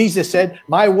distance. Jesus said,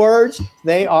 my words,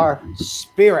 they are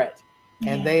spirit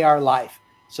and they are life.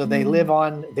 So they live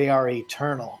on, they are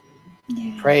eternal.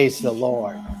 Praise the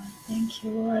Lord. Thank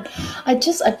you, Lord. I'm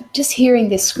just hearing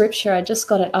this scripture. I just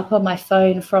got it up on my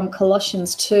phone from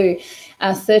Colossians 2,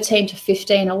 13 to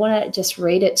 15. I want to just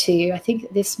read it to you. I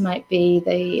think this might be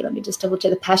let me just double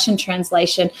check, the Passion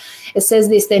Translation. It says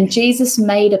this, then Jesus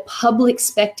made a public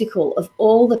spectacle of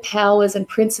all the powers and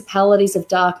principalities of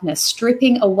darkness,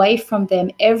 stripping away from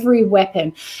them every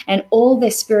weapon and all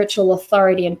their spiritual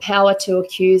authority and power to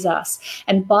accuse us.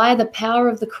 And by the power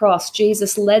of the cross,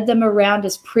 Jesus led them around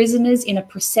as prisoners in a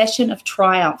procession of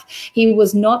triumph. He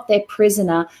was not their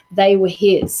prisoner, they were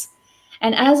his.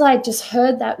 And as I just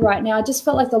heard that right now, I just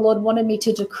felt like the Lord wanted me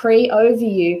to decree over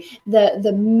you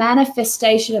the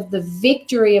manifestation of the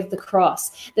victory of the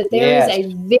cross, that there is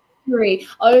a victory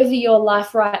over your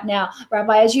life right now.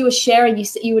 Rabbi, as you were sharing,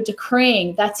 you were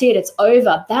decreeing, that's it, it's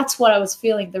over. That's what I was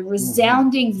feeling, the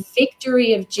resounding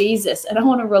victory of Jesus. And I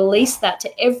want to release that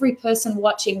to every person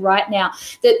watching right now,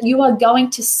 that you are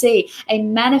going to see a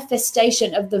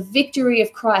manifestation of the victory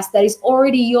of Christ that is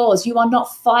already yours. You are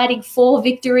not fighting for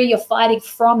victory, you're fighting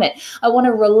from it. I want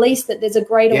to release that there's a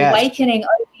great awakening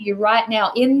over you right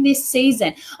now in this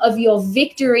season of your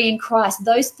victory in Christ.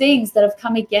 Those things that have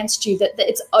come against you, that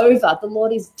it's over. The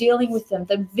Lord is dealing with them.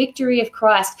 The victory of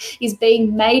Christ is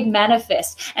being made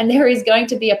manifest, and there is going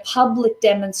to be a public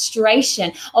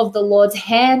demonstration of the Lord's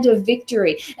hand of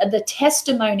victory, and the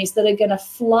testimonies that are going to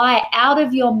fly out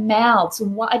of your mouths.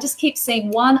 I just keep seeing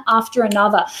one after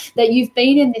another, that you've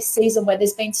been in this season where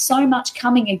there's been so much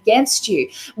coming against you,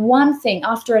 one thing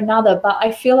after another, but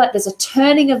I feel like there's a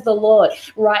turning of the Lord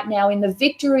right now in the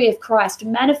victory of Christ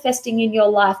manifesting in your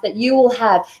life, that you will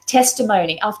have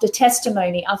testimony after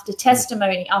testimony after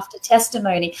testimony after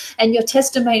testimony, and your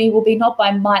testimony will be not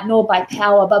by might nor by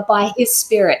power, but by his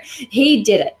Spirit. He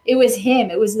did it. It was him.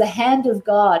 It was the hand of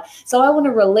God. So I want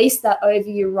to release that over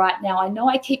you right now. I know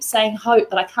I keep saying hope,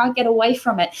 but I can't get away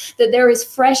from it, that there is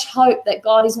fresh hope that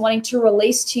God is wanting to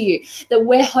release to you, that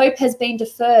where hope has been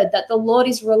deferred, that the Lord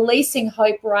is releasing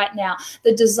hope right now.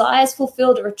 The desires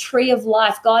fulfilled are a tree of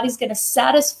life. God is going to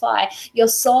satisfy your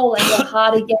soul and your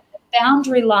heart again.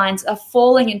 Boundary lines are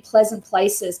falling in pleasant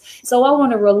places. So I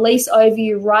want to release over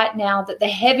you right now that the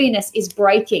heaviness is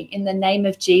breaking in the name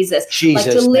of Jesus. Jesus'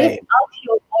 like to lift name. up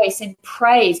your voice in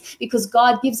praise, because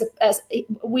God gives us,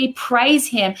 we praise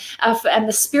him, and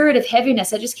the spirit of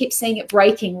heaviness, I just keep seeing it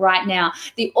breaking right now.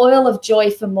 The oil of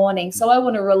joy for mourning. So I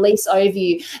want to release over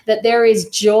you that there is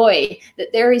joy, in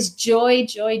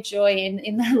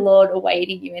the Lord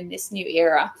awaiting you in this new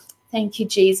era. Thank you,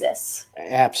 Jesus.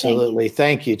 Absolutely.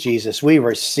 Thank you, Jesus. We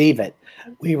receive it.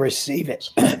 We receive it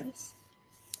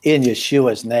in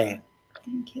Yeshua's name.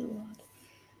 Thank you, Lord.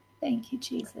 Thank you,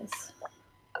 Jesus.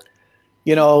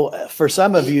 You know, for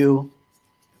some of you,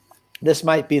 this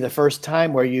might be the first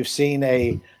time where you've seen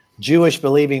a Jewish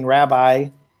believing rabbi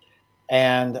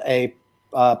and a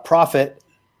prophet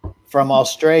from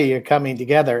Australia coming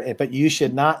together, but you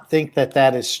should not think that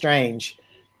that is strange.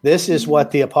 This is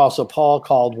what the Apostle Paul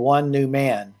called one new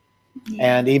man.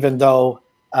 And even though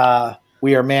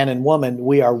we are man and woman,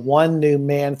 we are one new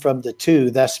man from the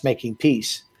two, thus making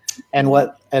peace. And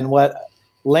what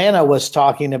Lana was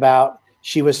talking about,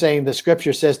 she was saying the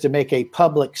scripture says to make a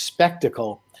public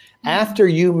spectacle. After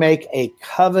you make a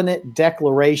covenant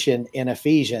declaration in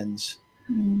Ephesians,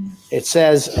 it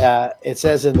says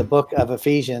in the book of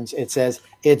Ephesians, it says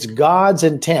it's God's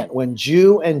intent when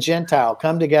Jew and Gentile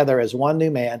come together as one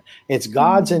new man. It's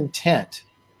God's intent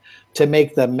to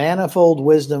make the manifold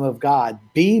wisdom of God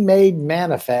be made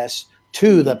manifest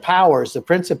to the powers, the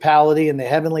principality and the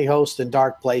heavenly host in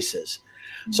dark places.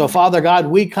 So, Father God,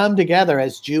 we come together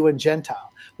as Jew and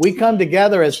Gentile. We come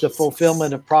together as the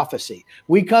fulfillment of prophecy.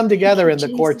 We come together in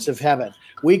the courts of heaven.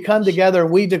 We come together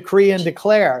and we decree and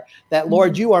declare that,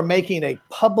 Lord, you are making a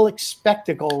public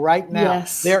spectacle right now.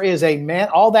 Yes. There is a man.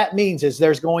 All that means is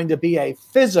there's going to be a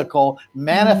physical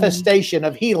manifestation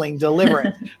of healing,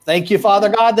 deliverance. Thank you, Father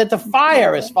God, that the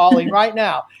fire is falling right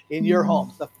now in your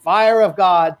homes. The fire of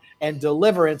God and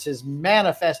deliverance is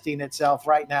manifesting itself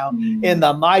right now in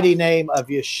the mighty name of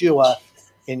Yeshua,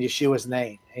 in Yeshua's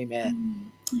name.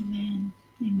 Amen. Amen.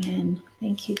 Amen.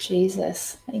 Thank you,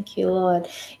 Jesus. Thank you, Lord.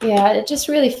 Yeah, I just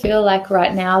really feel like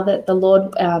right now that the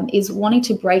Lord is wanting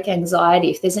to break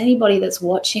anxiety. If there's anybody that's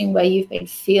watching where you've been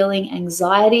feeling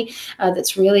anxiety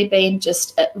that's really been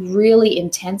just really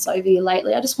intense over you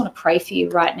lately, I just want to pray for you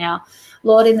right now.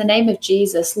 Lord, in the name of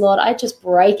Jesus, Lord, I just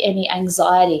break any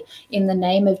anxiety in the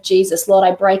name of Jesus. Lord,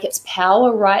 I break its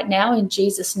power right now in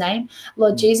Jesus' name.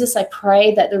 Lord Jesus, I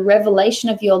pray that the revelation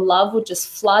of your love will just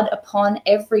flood upon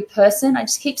every person. I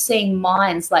just keep seeing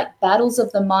minds, like battles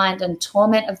of the mind and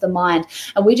torment of the mind.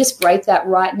 And we just break that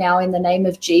right now in the name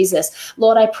of Jesus.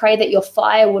 Lord, I pray that your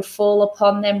fire would fall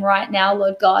upon them right now,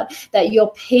 Lord God, that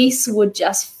your peace would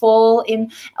just fall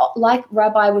in, like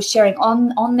Rabbi was sharing,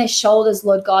 on their shoulders,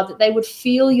 Lord God, that they would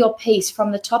feel your peace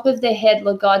from the top of their head,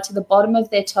 Lord God, to the bottom of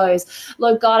their toes.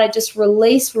 Lord God, I just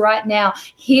release right now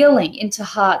healing into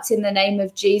hearts in the name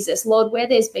of Jesus. Lord, where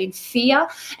there's been fear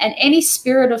and any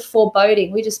spirit of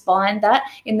foreboding, we just bind that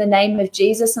in the name of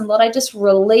Jesus. And Lord, I just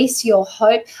release your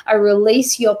hope. I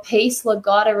release your peace, Lord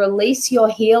God. I release your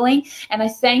healing. And I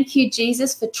thank you,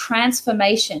 Jesus, for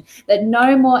transformation, that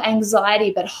no more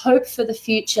anxiety, but hope for the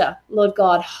future, Lord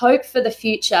God, hope for the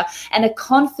future and a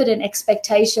confident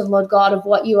expectation, Lord God, of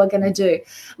what you are going to do.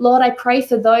 Lord, I pray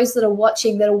for those that are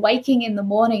watching, that are waking in the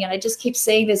morning, and I just keep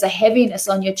seeing there's a heaviness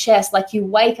on your chest, like you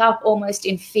wake up almost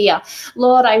in fear.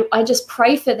 Lord, I just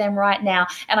pray for them right now,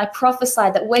 and I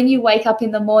prophesy that when you wake up in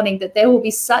the morning, that there will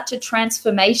be such a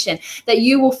transformation, that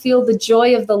you will feel the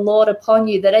joy of the Lord upon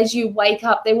you, that as you wake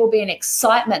up, there will be an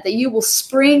excitement, that you will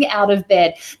spring out of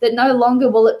bed, that no longer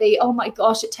will it be, oh my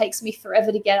gosh, it takes me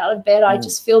forever to get out of bed. I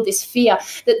just feel this fear,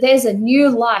 that there's a new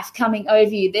life coming over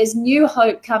you. There's new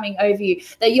hope coming over you,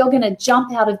 that you're going to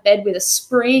jump out of bed with a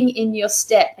spring in your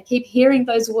step. I keep hearing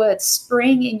those words,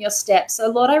 spring in your step. So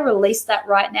Lord, I release that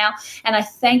right now, and I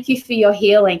thank you for your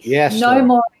healing. Yes, no Lord.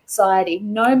 more anxiety,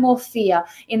 no more fear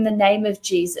in the name of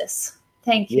Jesus.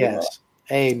 Thank you, Yes. Lord.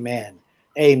 Amen.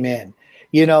 Amen.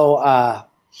 You know,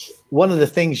 one of the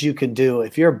things you can do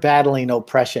if you're battling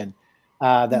oppression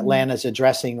that Lana's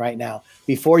addressing right now,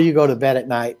 before you go to bed at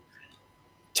night,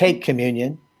 take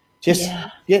communion. Just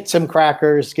get some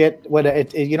crackers, get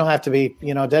you don't have to be,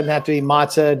 it doesn't have to be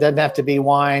matzah, it doesn't have to be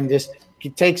wine. Just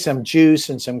take some juice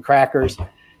and some crackers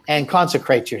and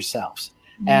consecrate yourselves.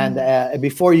 And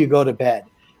before you go to bed,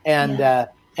 and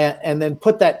then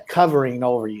put that covering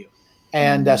over you,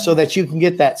 and so that you can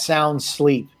get that sound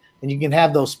sleep and you can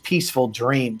have those peaceful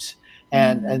dreams,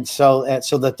 and so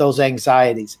that those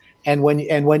anxieties, and when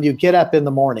you get up in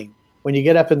the morning. When you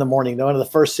get up in the morning, one of the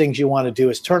first things you want to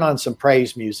do is turn on some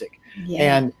praise music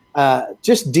and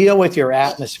just deal with your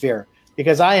atmosphere,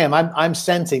 because I'm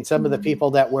sensing some of the people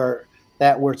that we're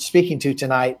speaking to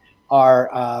tonight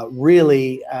are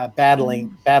really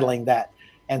battling that.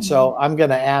 And so I'm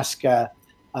going to ask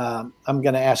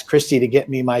Christy to get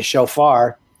me my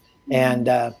shofar, and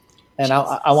I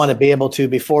want to be able to,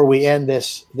 before we end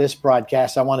this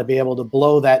broadcast, I want to be able to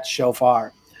blow that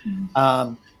shofar.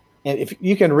 And if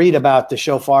you can read about the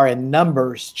shofar in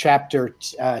Numbers chapter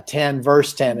 10,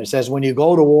 verse 10, it says, when you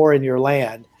go to war in your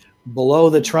land,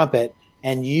 blow the trumpet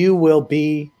and you will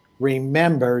be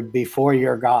remembered before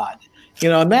your God.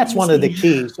 And that's one of the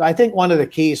keys. I think one of the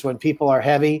keys when people are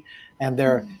heavy and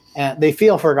they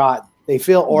feel forgotten, they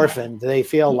feel orphaned, they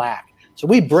feel lack. So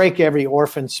we break every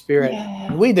orphan spirit.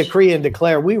 And we decree and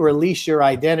declare, we release your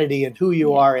identity and who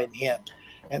you are in him.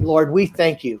 And Lord, we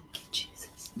thank you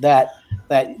that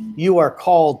you are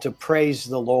called to praise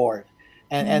the Lord.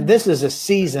 And this is a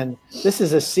season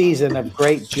of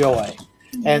great joy.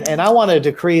 And I want to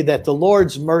decree that the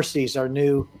Lord's mercies are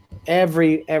new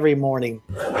every morning,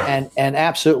 and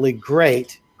absolutely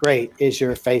great is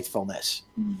your faithfulness.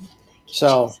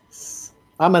 So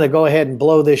I'm going to go ahead and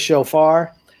blow this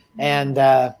shofar, and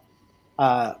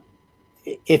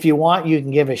if you want, you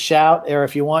can give a shout, or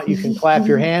if you want, you can clap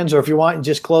your hands, or if you want,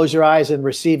 just close your eyes and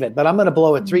receive it. But I'm going to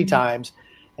blow it 3 times,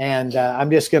 and I'm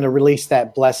just going to release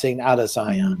that blessing out of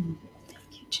Zion.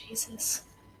 Thank you, Jesus.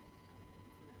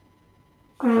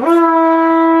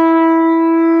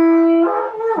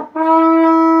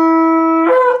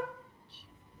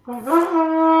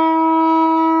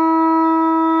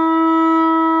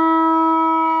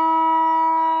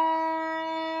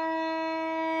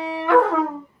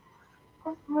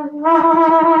 Thank you,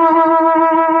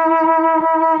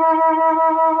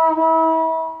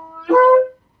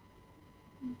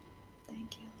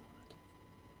 Lord.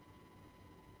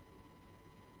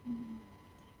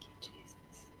 Thank you,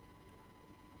 Jesus.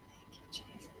 Thank you,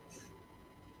 Jesus.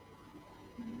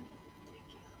 Thank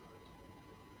you, Lord.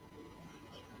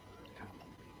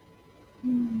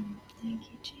 Thank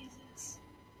you, Jesus.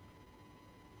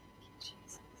 Thank you,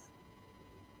 Jesus.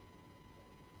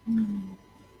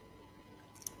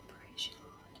 Praise you,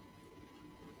 Lord.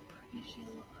 Praise you,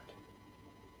 Lord.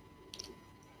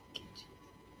 Thank you, Jesus.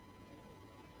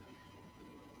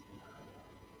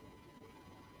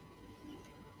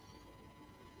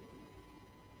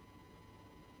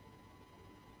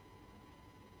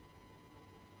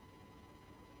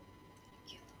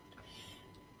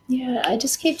 Yeah, I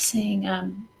just keep seeing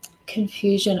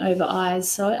confusion over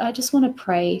eyes. So I just want to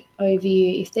pray over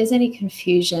you. If there's any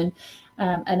confusion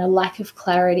and a lack of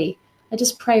clarity, I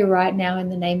just pray right now in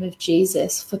the name of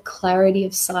Jesus for clarity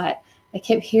of sight. I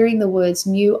kept hearing the words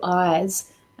new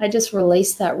eyes. I just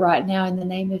release that right now in the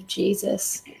name of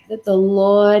Jesus, that the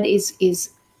Lord is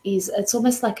it's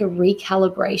almost like a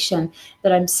recalibration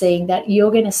that I'm seeing, that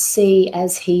you're going to see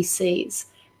as he sees.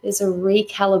 There's a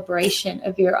recalibration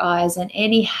of your eyes, and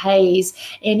any haze,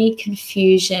 any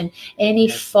confusion, any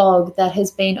fog that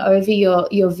has been over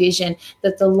your vision,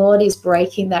 that the Lord is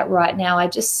breaking that right now. I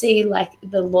just see like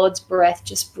the Lord's breath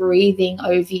just breathing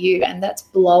over you, and that's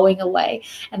blowing away,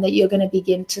 and that you're going to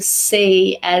begin to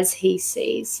see as he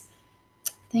sees.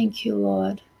 Thank you,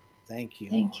 Lord. Thank you.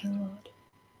 Thank you, Lord.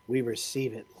 We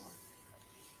receive it, Lord.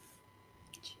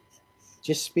 Jesus.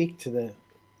 Just speak to the...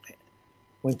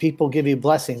 When people give you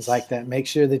blessings like that, make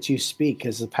sure that you speak,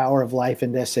 because the power of life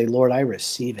and death. Say, Lord, I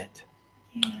receive it.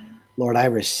 Yeah. Lord, I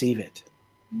receive it.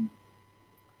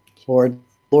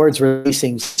 Lord's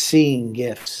releasing seeing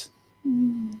gifts.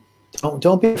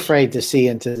 Don't be afraid to see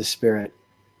into the Spirit.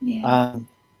 Yeah.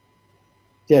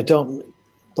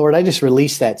 Lord, I just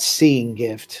release that seeing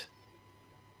gift.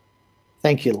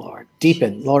 Thank you, Lord.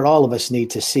 Deepen. Lord, all of us need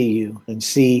to see you and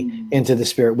see into the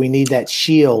Spirit. We need that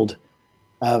shield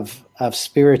of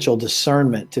spiritual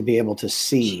discernment to be able to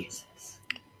see. Jesus.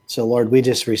 So, Lord, we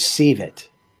just receive it.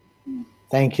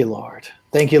 Thank you, Lord.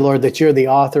 Thank you, Lord, that you're the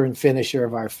author and finisher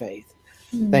of our faith.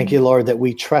 Thank you, Lord, that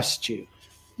we trust you.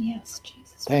 Yes,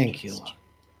 Jesus. Thank you, Lord.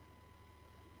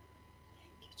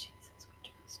 Thank you, Jesus. We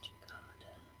trust you, God.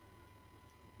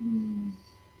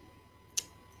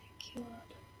 Thank you, Lord.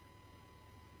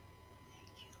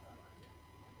 Thank you, Lord.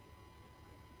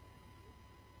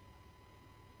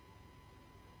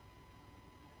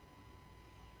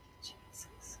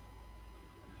 Jesus.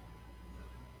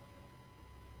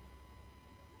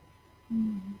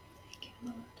 Thank you,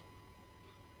 Lord.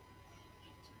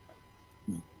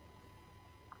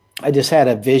 I just had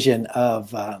a vision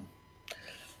of,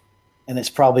 and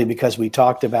it's probably because we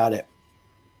talked about it,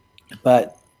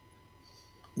 but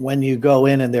when you go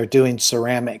in and they're doing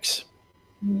ceramics,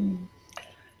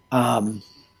 they'll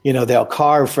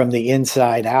carve from the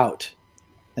inside out,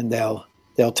 and they'll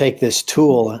take this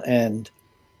tool, and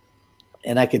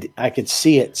I could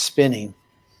see it spinning,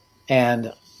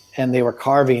 and they were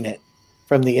carving it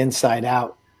from the inside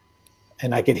out,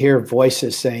 and I could hear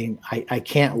voices saying, I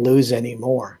can't lose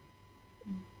anymore.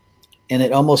 And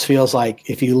it almost feels like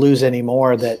if you lose any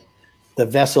more, that the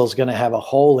vessel's going to have a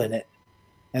hole in it.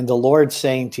 And the Lord's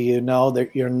saying to you, no,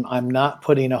 I'm not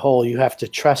putting a hole. You have to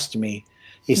trust me.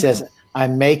 He says,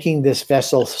 I'm making this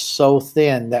vessel so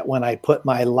thin that when I put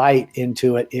my light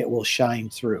into it, it will shine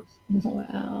through.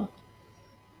 Wow.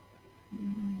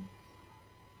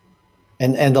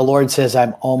 And the Lord says,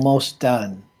 I'm almost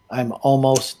done. I'm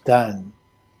almost done.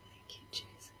 Thank you,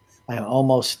 Jesus. I'm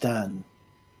almost done.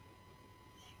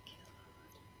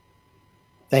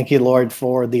 Thank you, Lord,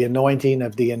 for the anointing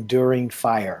of the enduring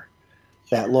fire.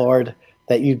 That, Lord,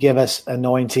 that you give us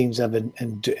anointings of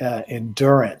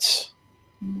endurance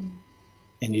in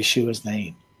Yeshua's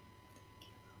name.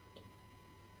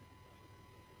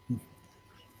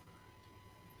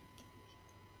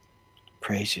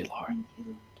 Praise you, Lord.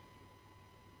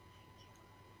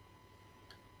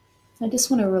 I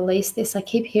just want to release this. I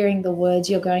keep hearing the words,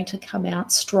 you're going to come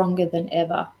out stronger than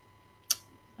ever.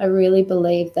 I really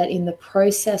believe that in the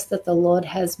process that the Lord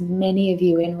has many of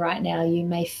you in right now, you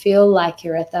may feel like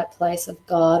you're at that place of,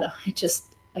 God,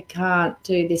 I can't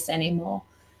do this anymore.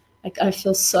 I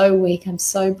feel so weak. I'm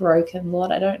so broken.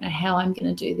 Lord, I don't know how I'm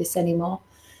going to do this anymore.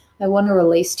 I want to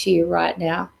release to you right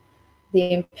now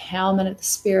the empowerment of the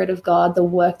Spirit of God, the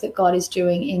work that God is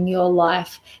doing in your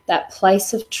life, that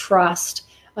place of trust.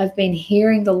 I've been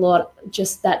hearing the Lord,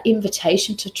 just that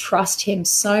invitation to trust him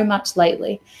so much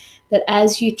lately, that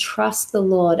as you trust the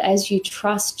Lord, as you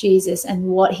trust Jesus and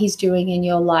what he's doing in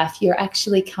your life, you're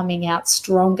actually coming out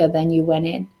stronger than you went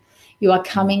in. You are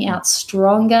coming out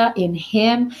stronger in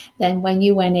him than when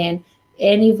you went in.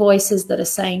 Any voices that are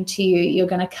saying to you, you're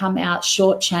going to come out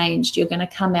shortchanged, you're going to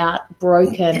come out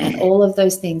broken, and all of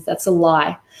those things, that's a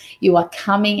lie. You are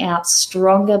coming out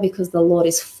stronger because the Lord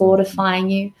is fortifying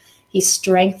you. He's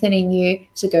strengthening you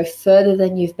to go further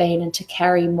than you've been and to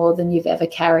carry more than you've ever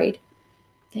carried.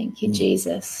 Thank you,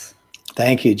 Jesus.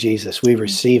 Thank you, Jesus. We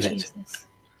receive it. Jesus.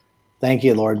 Thank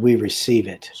you, Lord. We receive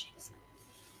it.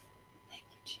 Thank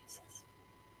you, Jesus.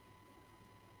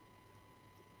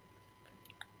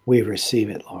 We receive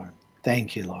it, Lord.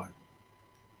 Thank you, Lord.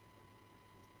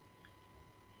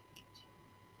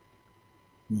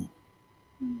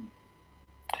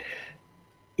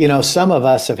 You know, some of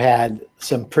us have had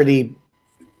some pretty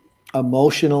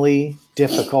emotionally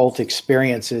difficult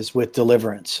experiences with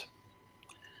deliverance.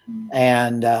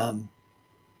 And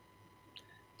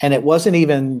it wasn't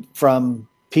even from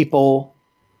people,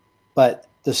 but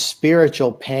the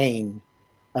spiritual pain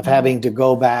of having to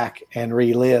go back and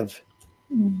relive.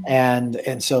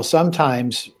 And so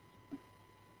sometimes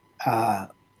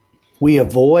we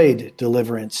avoid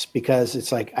deliverance because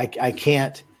it's like, I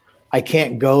can't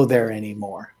go there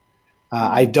anymore.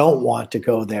 I don't want to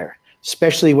go there,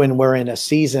 especially when we're in a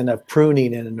season of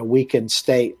pruning and in a weakened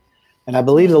state. And I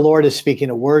believe the Lord is speaking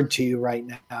a word to you right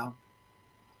now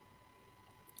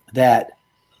that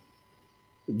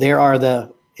there are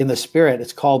in the spirit,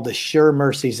 it's called the sure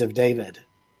mercies of David.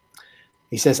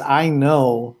 He says, I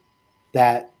know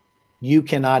that you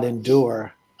cannot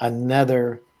endure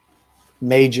another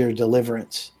major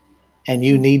deliverance and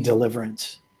you need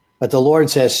deliverance. But the Lord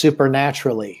says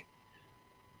supernaturally,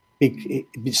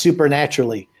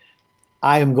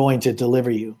 I am going to deliver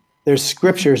you. There's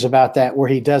scriptures about that where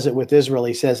he does it with Israel.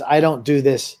 He says, I don't do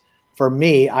this for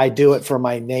me. I do it for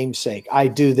my namesake. I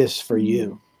do this for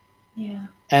you. Yeah.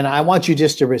 And I want you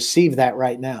just to receive that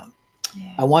right now.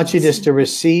 Yeah. I want you just to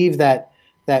receive that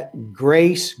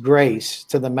grace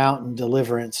to the mountain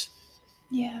deliverance.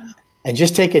 Yeah. And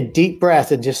just take a deep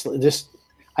breath and just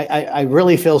I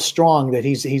really feel strong that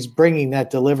he's bringing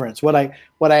that deliverance. What I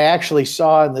actually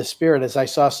saw in the spirit is I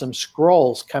saw some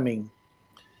scrolls coming,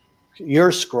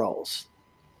 your scrolls.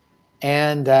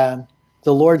 And the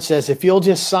Lord says, if you'll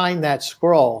just sign that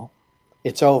scroll,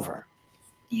 it's over.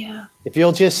 Yeah. If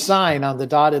you'll just sign on the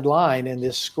dotted line in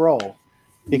this scroll,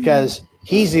 because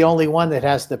he's the only one that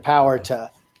has the power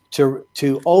to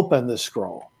open the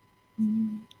scroll.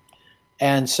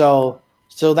 And so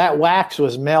that wax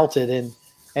was melted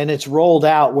and it's rolled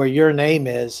out where your name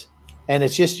is. And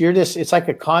it's like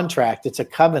a contract. It's a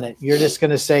covenant. You're just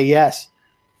going to say yes.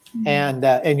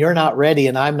 And you're not ready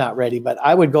and I'm not ready, but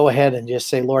I would go ahead and just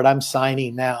say, Lord, I'm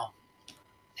signing now.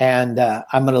 And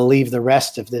I'm going to leave the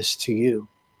rest of this to you.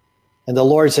 And the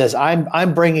Lord says,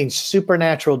 I'm bringing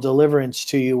supernatural deliverance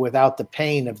to you without the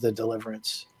pain of the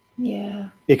deliverance. Yeah.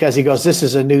 Because he goes, this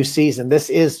is a new season. This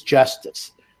is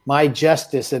justice. My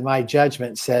justice and my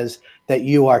judgment says that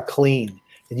you are clean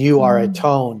and you are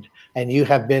atoned and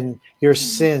your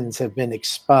sins have been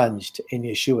expunged in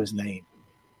Yeshua's name.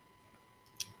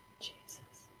 Jesus.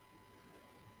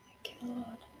 Thank you,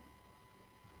 Lord.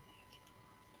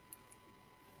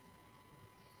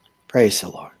 Praise the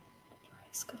Lord.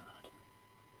 Praise God.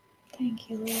 Thank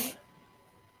you, Lord.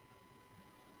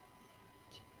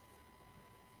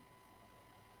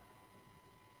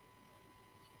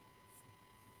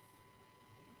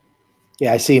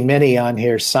 Yeah, I see many on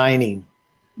here signing.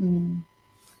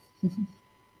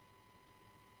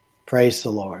 Praise the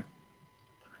Lord.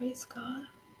 Praise God.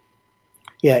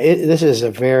 Yeah, this is a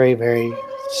very, very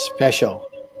special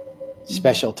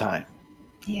time.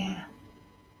 Yeah.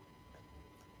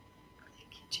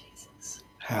 Thank you, Jesus.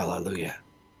 Hallelujah.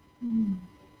 Thank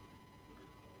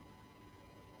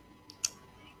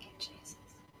you, Jesus.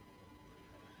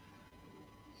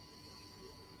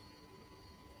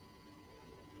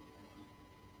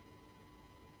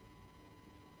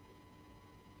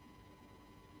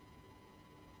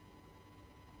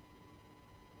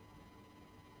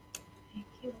 Thank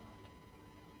you, Lord.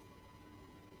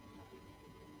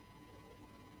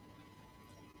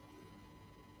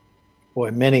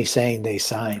 Boy, many saying they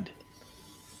signed.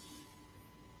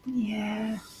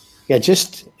 Yeah. Yeah,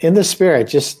 just in the spirit,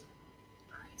 just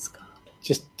Praise God.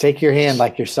 just take your hand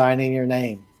like you're signing your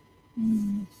name.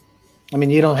 I mean,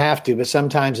 you don't have to, but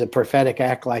sometimes a prophetic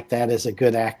act like that is a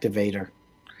good activator.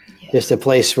 Yeah. Just a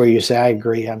place where you say, I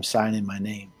agree, I'm signing my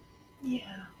name. Yeah.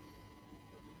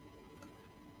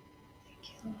 Thank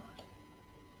you, Lord.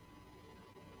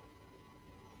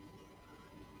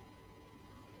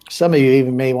 Some of you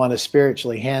even may want to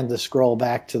spiritually hand the scroll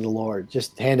back to the Lord.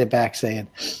 Just hand it back saying,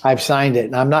 I've signed it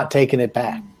and I'm not taking it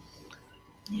back.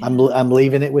 Yeah. I'm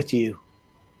leaving it with you.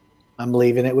 I'm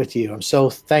leaving it with you. I'm so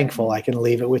thankful I can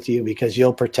leave it with you because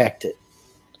you'll protect it.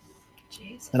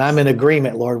 Jesus. And I'm in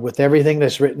agreement, Lord, with everything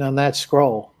that's written on that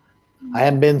scroll. I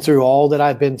haven't been through all that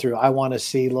I've been through. I want to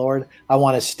see, Lord, I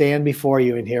want to stand before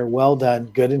you and hear, well done,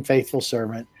 good and faithful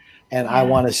servant. And I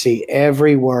want to see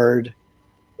every word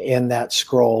in that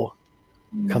scroll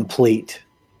complete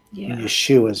in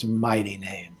Yeshua's mighty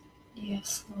name.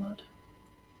 Yes, Lord.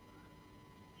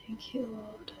 Thank you,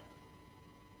 Lord.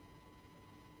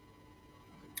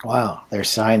 Wow, they're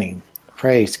signing.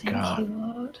 Praise God. Thank you,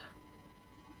 Lord.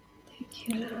 Thank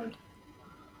you, Lord.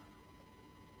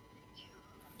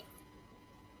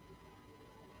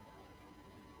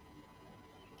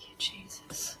 Thank you,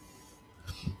 Jesus.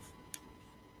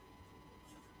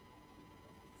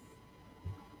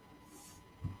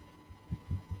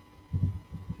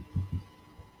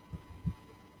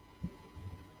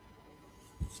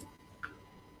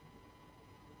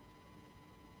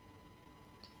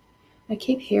 I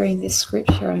keep hearing this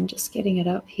scripture. I'm just getting it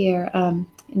up here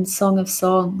in Song of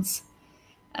Songs.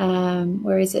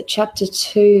 Where is it? Chapter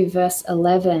 2, verse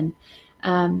 11.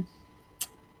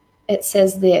 It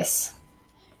says this: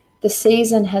 the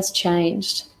season has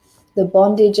changed. The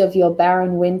bondage of your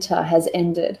barren winter has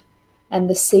ended, and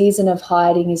the season of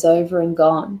hiding is over and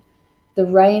gone. The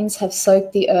rains have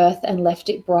soaked the earth and left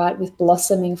it bright with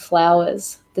blossoming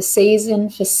flowers. The season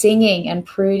for singing and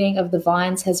pruning of the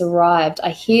vines has arrived.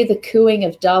 I hear the cooing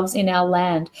of doves in our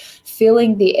land,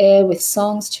 filling the air with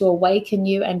songs to awaken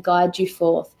you and guide you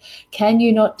forth. Can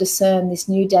you not discern this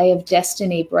new day of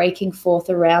destiny breaking forth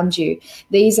around you?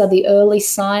 These are the early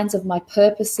signs of my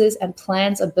purposes and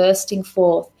plans are bursting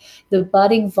forth. The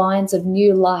budding vines of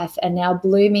new life are now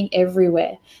blooming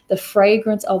everywhere. The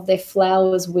fragrance of their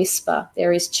flowers whisper,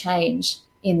 there is change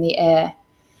in the air.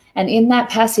 And in that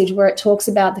passage where it talks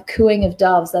about the cooing of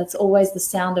doves, that's always the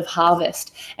sound of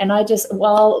harvest. And I just,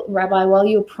 Rabbi, while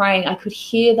you were praying, I could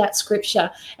hear that scripture.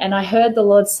 And I heard the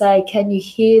Lord say, can you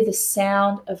hear the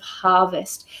sound of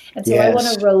harvest? And so I want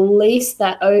to release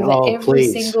that over every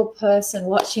single person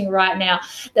watching right now,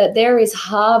 that there is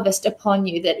harvest upon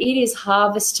you, that it is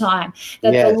harvest time,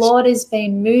 that the Lord has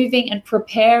been moving and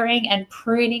preparing and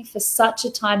pruning for such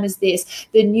a time as this.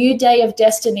 The new day of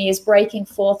destiny is breaking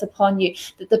forth upon you,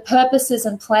 that the purposes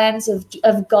and plans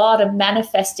of God are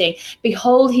manifesting.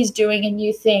 Behold, he's doing a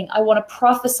new thing. I want to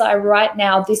prophesy right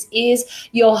now, this is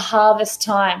your harvest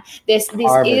time. This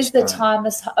is the time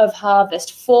of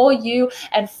harvest for you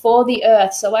and for the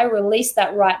earth. So I release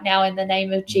that right now in the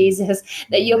name of Jesus,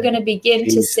 that you're going to begin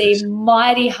to see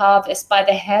mighty harvest by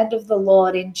the hand of the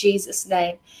Lord in Jesus'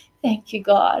 name. Thank you,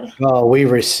 God. Oh, we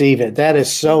receive it. That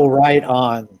is so right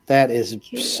on. That is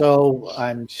so,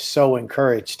 I'm so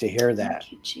encouraged to hear that.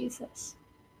 Thank you, Jesus.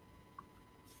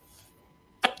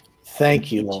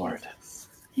 Thank you, Lord.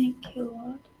 Thank you,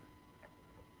 Lord.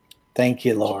 Thank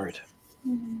you, Lord.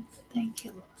 Thank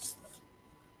you, Lord.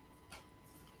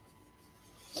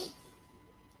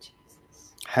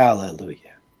 Jesus.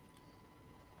 Hallelujah.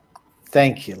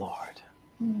 Thank you, Lord.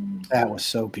 That was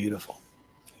so beautiful.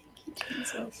 Thank you,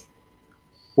 Jesus.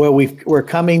 Well, we're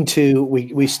coming to,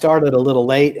 we started a little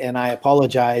late, and I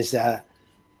apologize.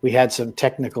 We had some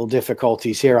technical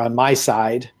difficulties here on my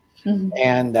side,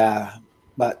 and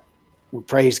but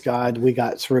praise God, we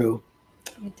got through.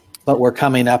 But we're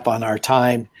coming up on our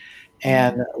time.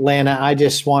 And Lana, I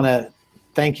just want to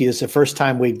thank you. It's the first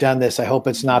time we've done this. I hope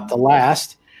it's not the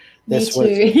last. This was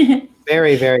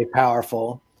very, very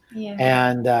powerful. Yeah.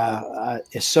 And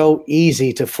it's so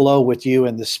easy to flow with you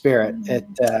in the Spirit.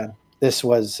 This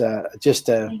was just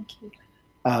a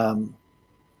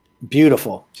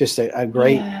beautiful, just a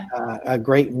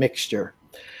great mixture.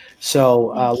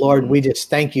 So, Lord, we just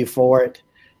thank you for it.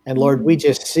 And Lord, we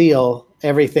just seal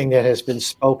everything that has been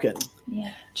spoken.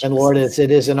 Yeah, and Lord, as it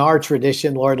is in our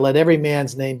tradition, Lord, let every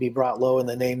man's name be brought low and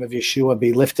the name of Yeshua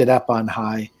be lifted up on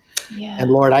high. Yeah. And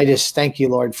Lord, I just thank you,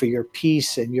 Lord, for your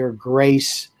peace and your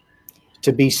grace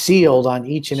to be sealed on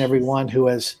each and every one who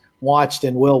has watched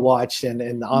and will watch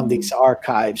and on these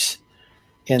archives,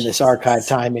 in this archive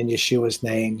time, in Yeshua's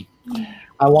name. Yeah.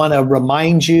 I want to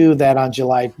remind you that on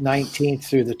July 19th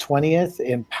through the 20th,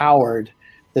 Empowered,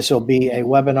 this will be a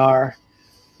webinar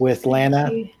with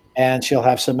Lana, and she'll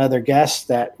have some other guests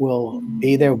that will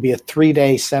be there. It will be a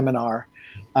 3-day seminar.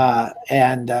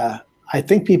 And I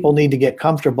think people need to get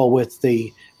comfortable with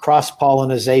the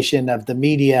cross-pollination of the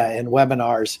media and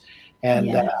webinars.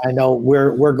 And I know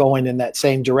we're going in that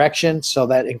same direction, so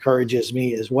that encourages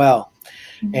me as well.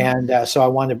 And so I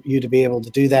wanted you to be able to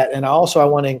do that. And also I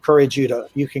want to encourage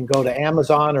you can go to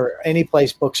Amazon or any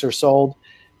place books are sold.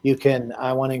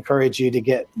 I want to encourage you to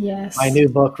get my new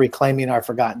book, Reclaiming Our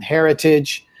Forgotten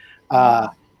Heritage.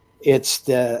 It's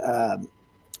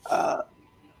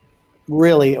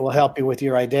really, it will help you with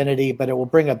your identity, but it will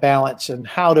bring a balance in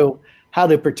how to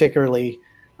particularly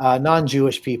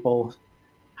non-Jewish people,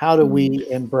 how do we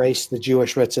embrace the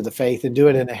Jewish roots of the faith and do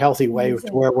it in a healthy way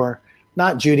where we're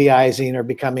not Judaizing or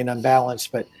becoming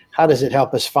unbalanced, but how does it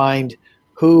help us find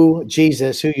who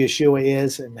Yeshua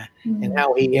is and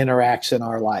how he interacts in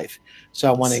our life.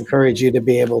 So I want to encourage you to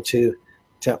be able to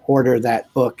order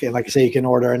that book. And like I say, you can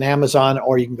order on Amazon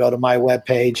or you can go to my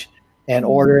webpage and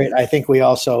order it. I think we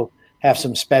also have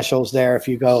some specials there. If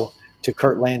you go to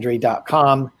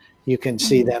curtlandry.com, you can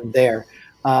see them there.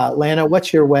 Lana,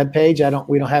 what's your webpage?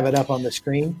 We don't have it up on the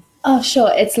screen. Oh, sure.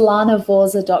 It's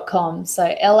lanavawser.com. So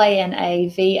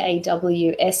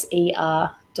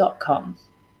LANAVAWSER.com.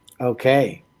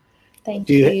 Okay. Thank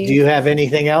you. Do you have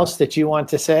anything else that you want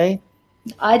to say?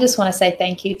 I just want to say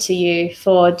thank you to you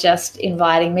for just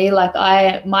inviting me.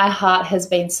 My heart has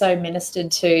been so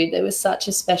ministered to. There was such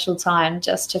a special time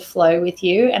just to flow with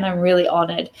you, and I'm really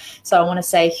honored. So I want to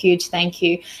say a huge thank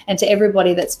you. And to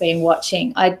everybody that's been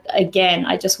watching, I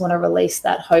just want to release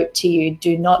that hope to you.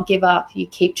 Do not give up. You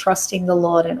keep trusting the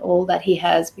Lord and all that he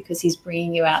has, because he's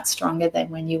bringing you out stronger than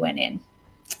when you went in.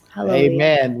 Hallelujah.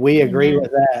 Amen. We agree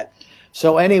with that.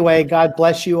 So anyway, God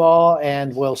bless you all,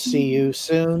 and we'll see you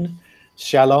soon.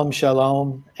 Shalom,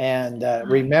 shalom. And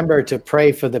remember to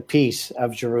pray for the peace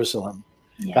of Jerusalem.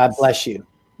 Yes. God bless you.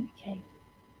 Okay.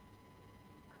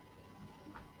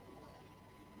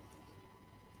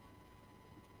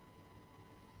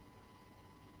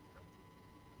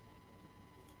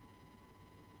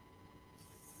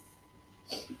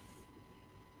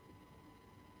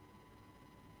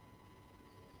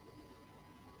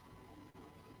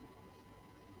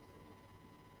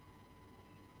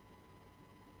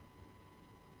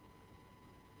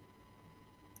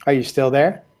 Are you still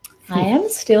there? I am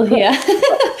still here.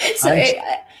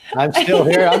 I'm still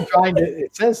here. I'm trying to,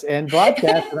 it says end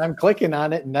broadcast, and I'm clicking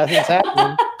on it and nothing's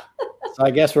happening. So I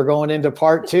guess we're going into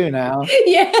part 2 now.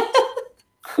 Yeah.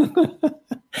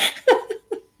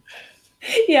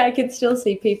 Yeah, I can still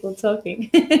see people talking.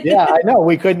 Yeah, I know.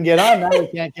 We couldn't get on. Now we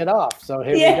can't get off. So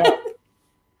here we go.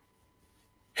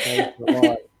 Praise the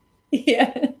Lord.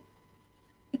 Yeah.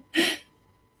 Do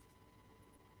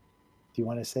you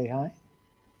want to say hi?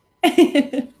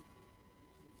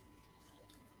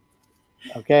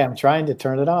 Okay, I'm trying to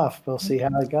turn it off. We'll see how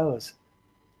it goes.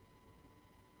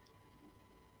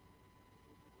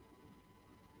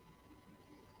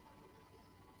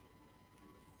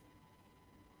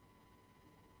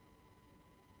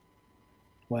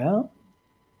 Well,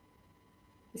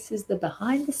 this is the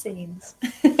behind the scenes.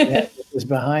 Yeah, this is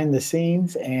behind the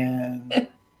scenes, and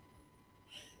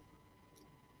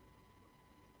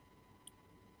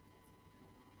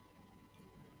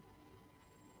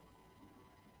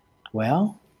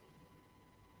well,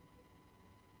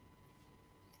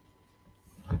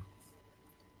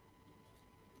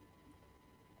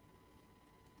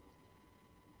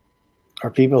 are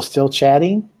people still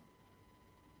chatting?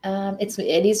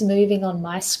 It is moving on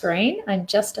my screen. I'm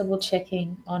just double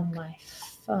checking on my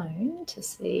phone to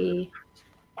see.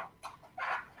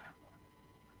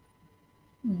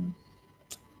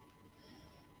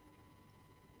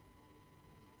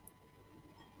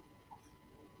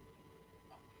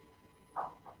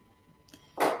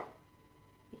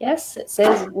 Yes, it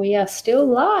says we are still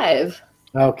live.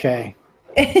 Okay.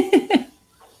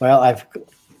 Well,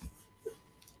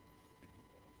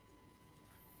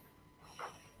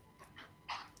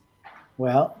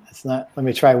 it's not. Let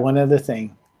me try one other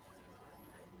thing.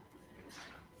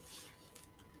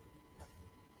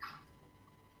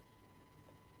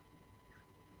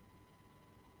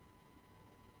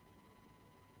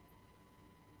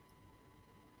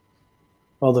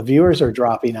 Well, the viewers are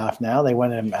dropping off now. They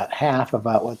went in about half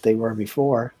about what they were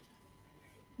before.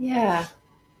 Yeah.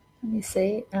 Let me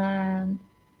see. Yeah,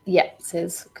 it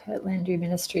says Curt Landry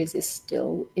Ministries is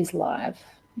live.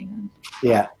 Hang on.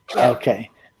 Yeah.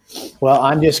 Okay. Well,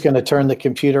 I'm just going to turn the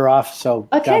computer off. So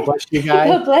okay. God bless you guys.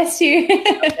 God bless you.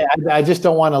 I just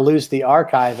don't want to lose the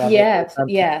archive of it.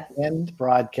 Yeah. End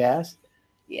broadcast.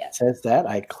 Yeah. It says that.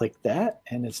 I clicked that,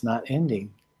 and it's not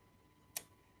ending.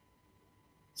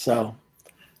 So,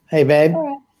 hey, babe.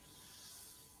 All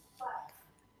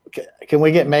right. Can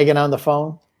we get Megan on the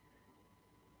phone?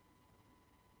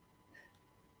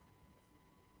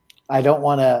 I don't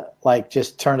want to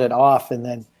just turn it off and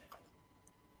then.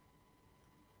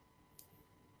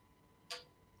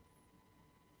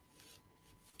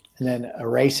 and then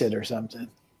erase it or something.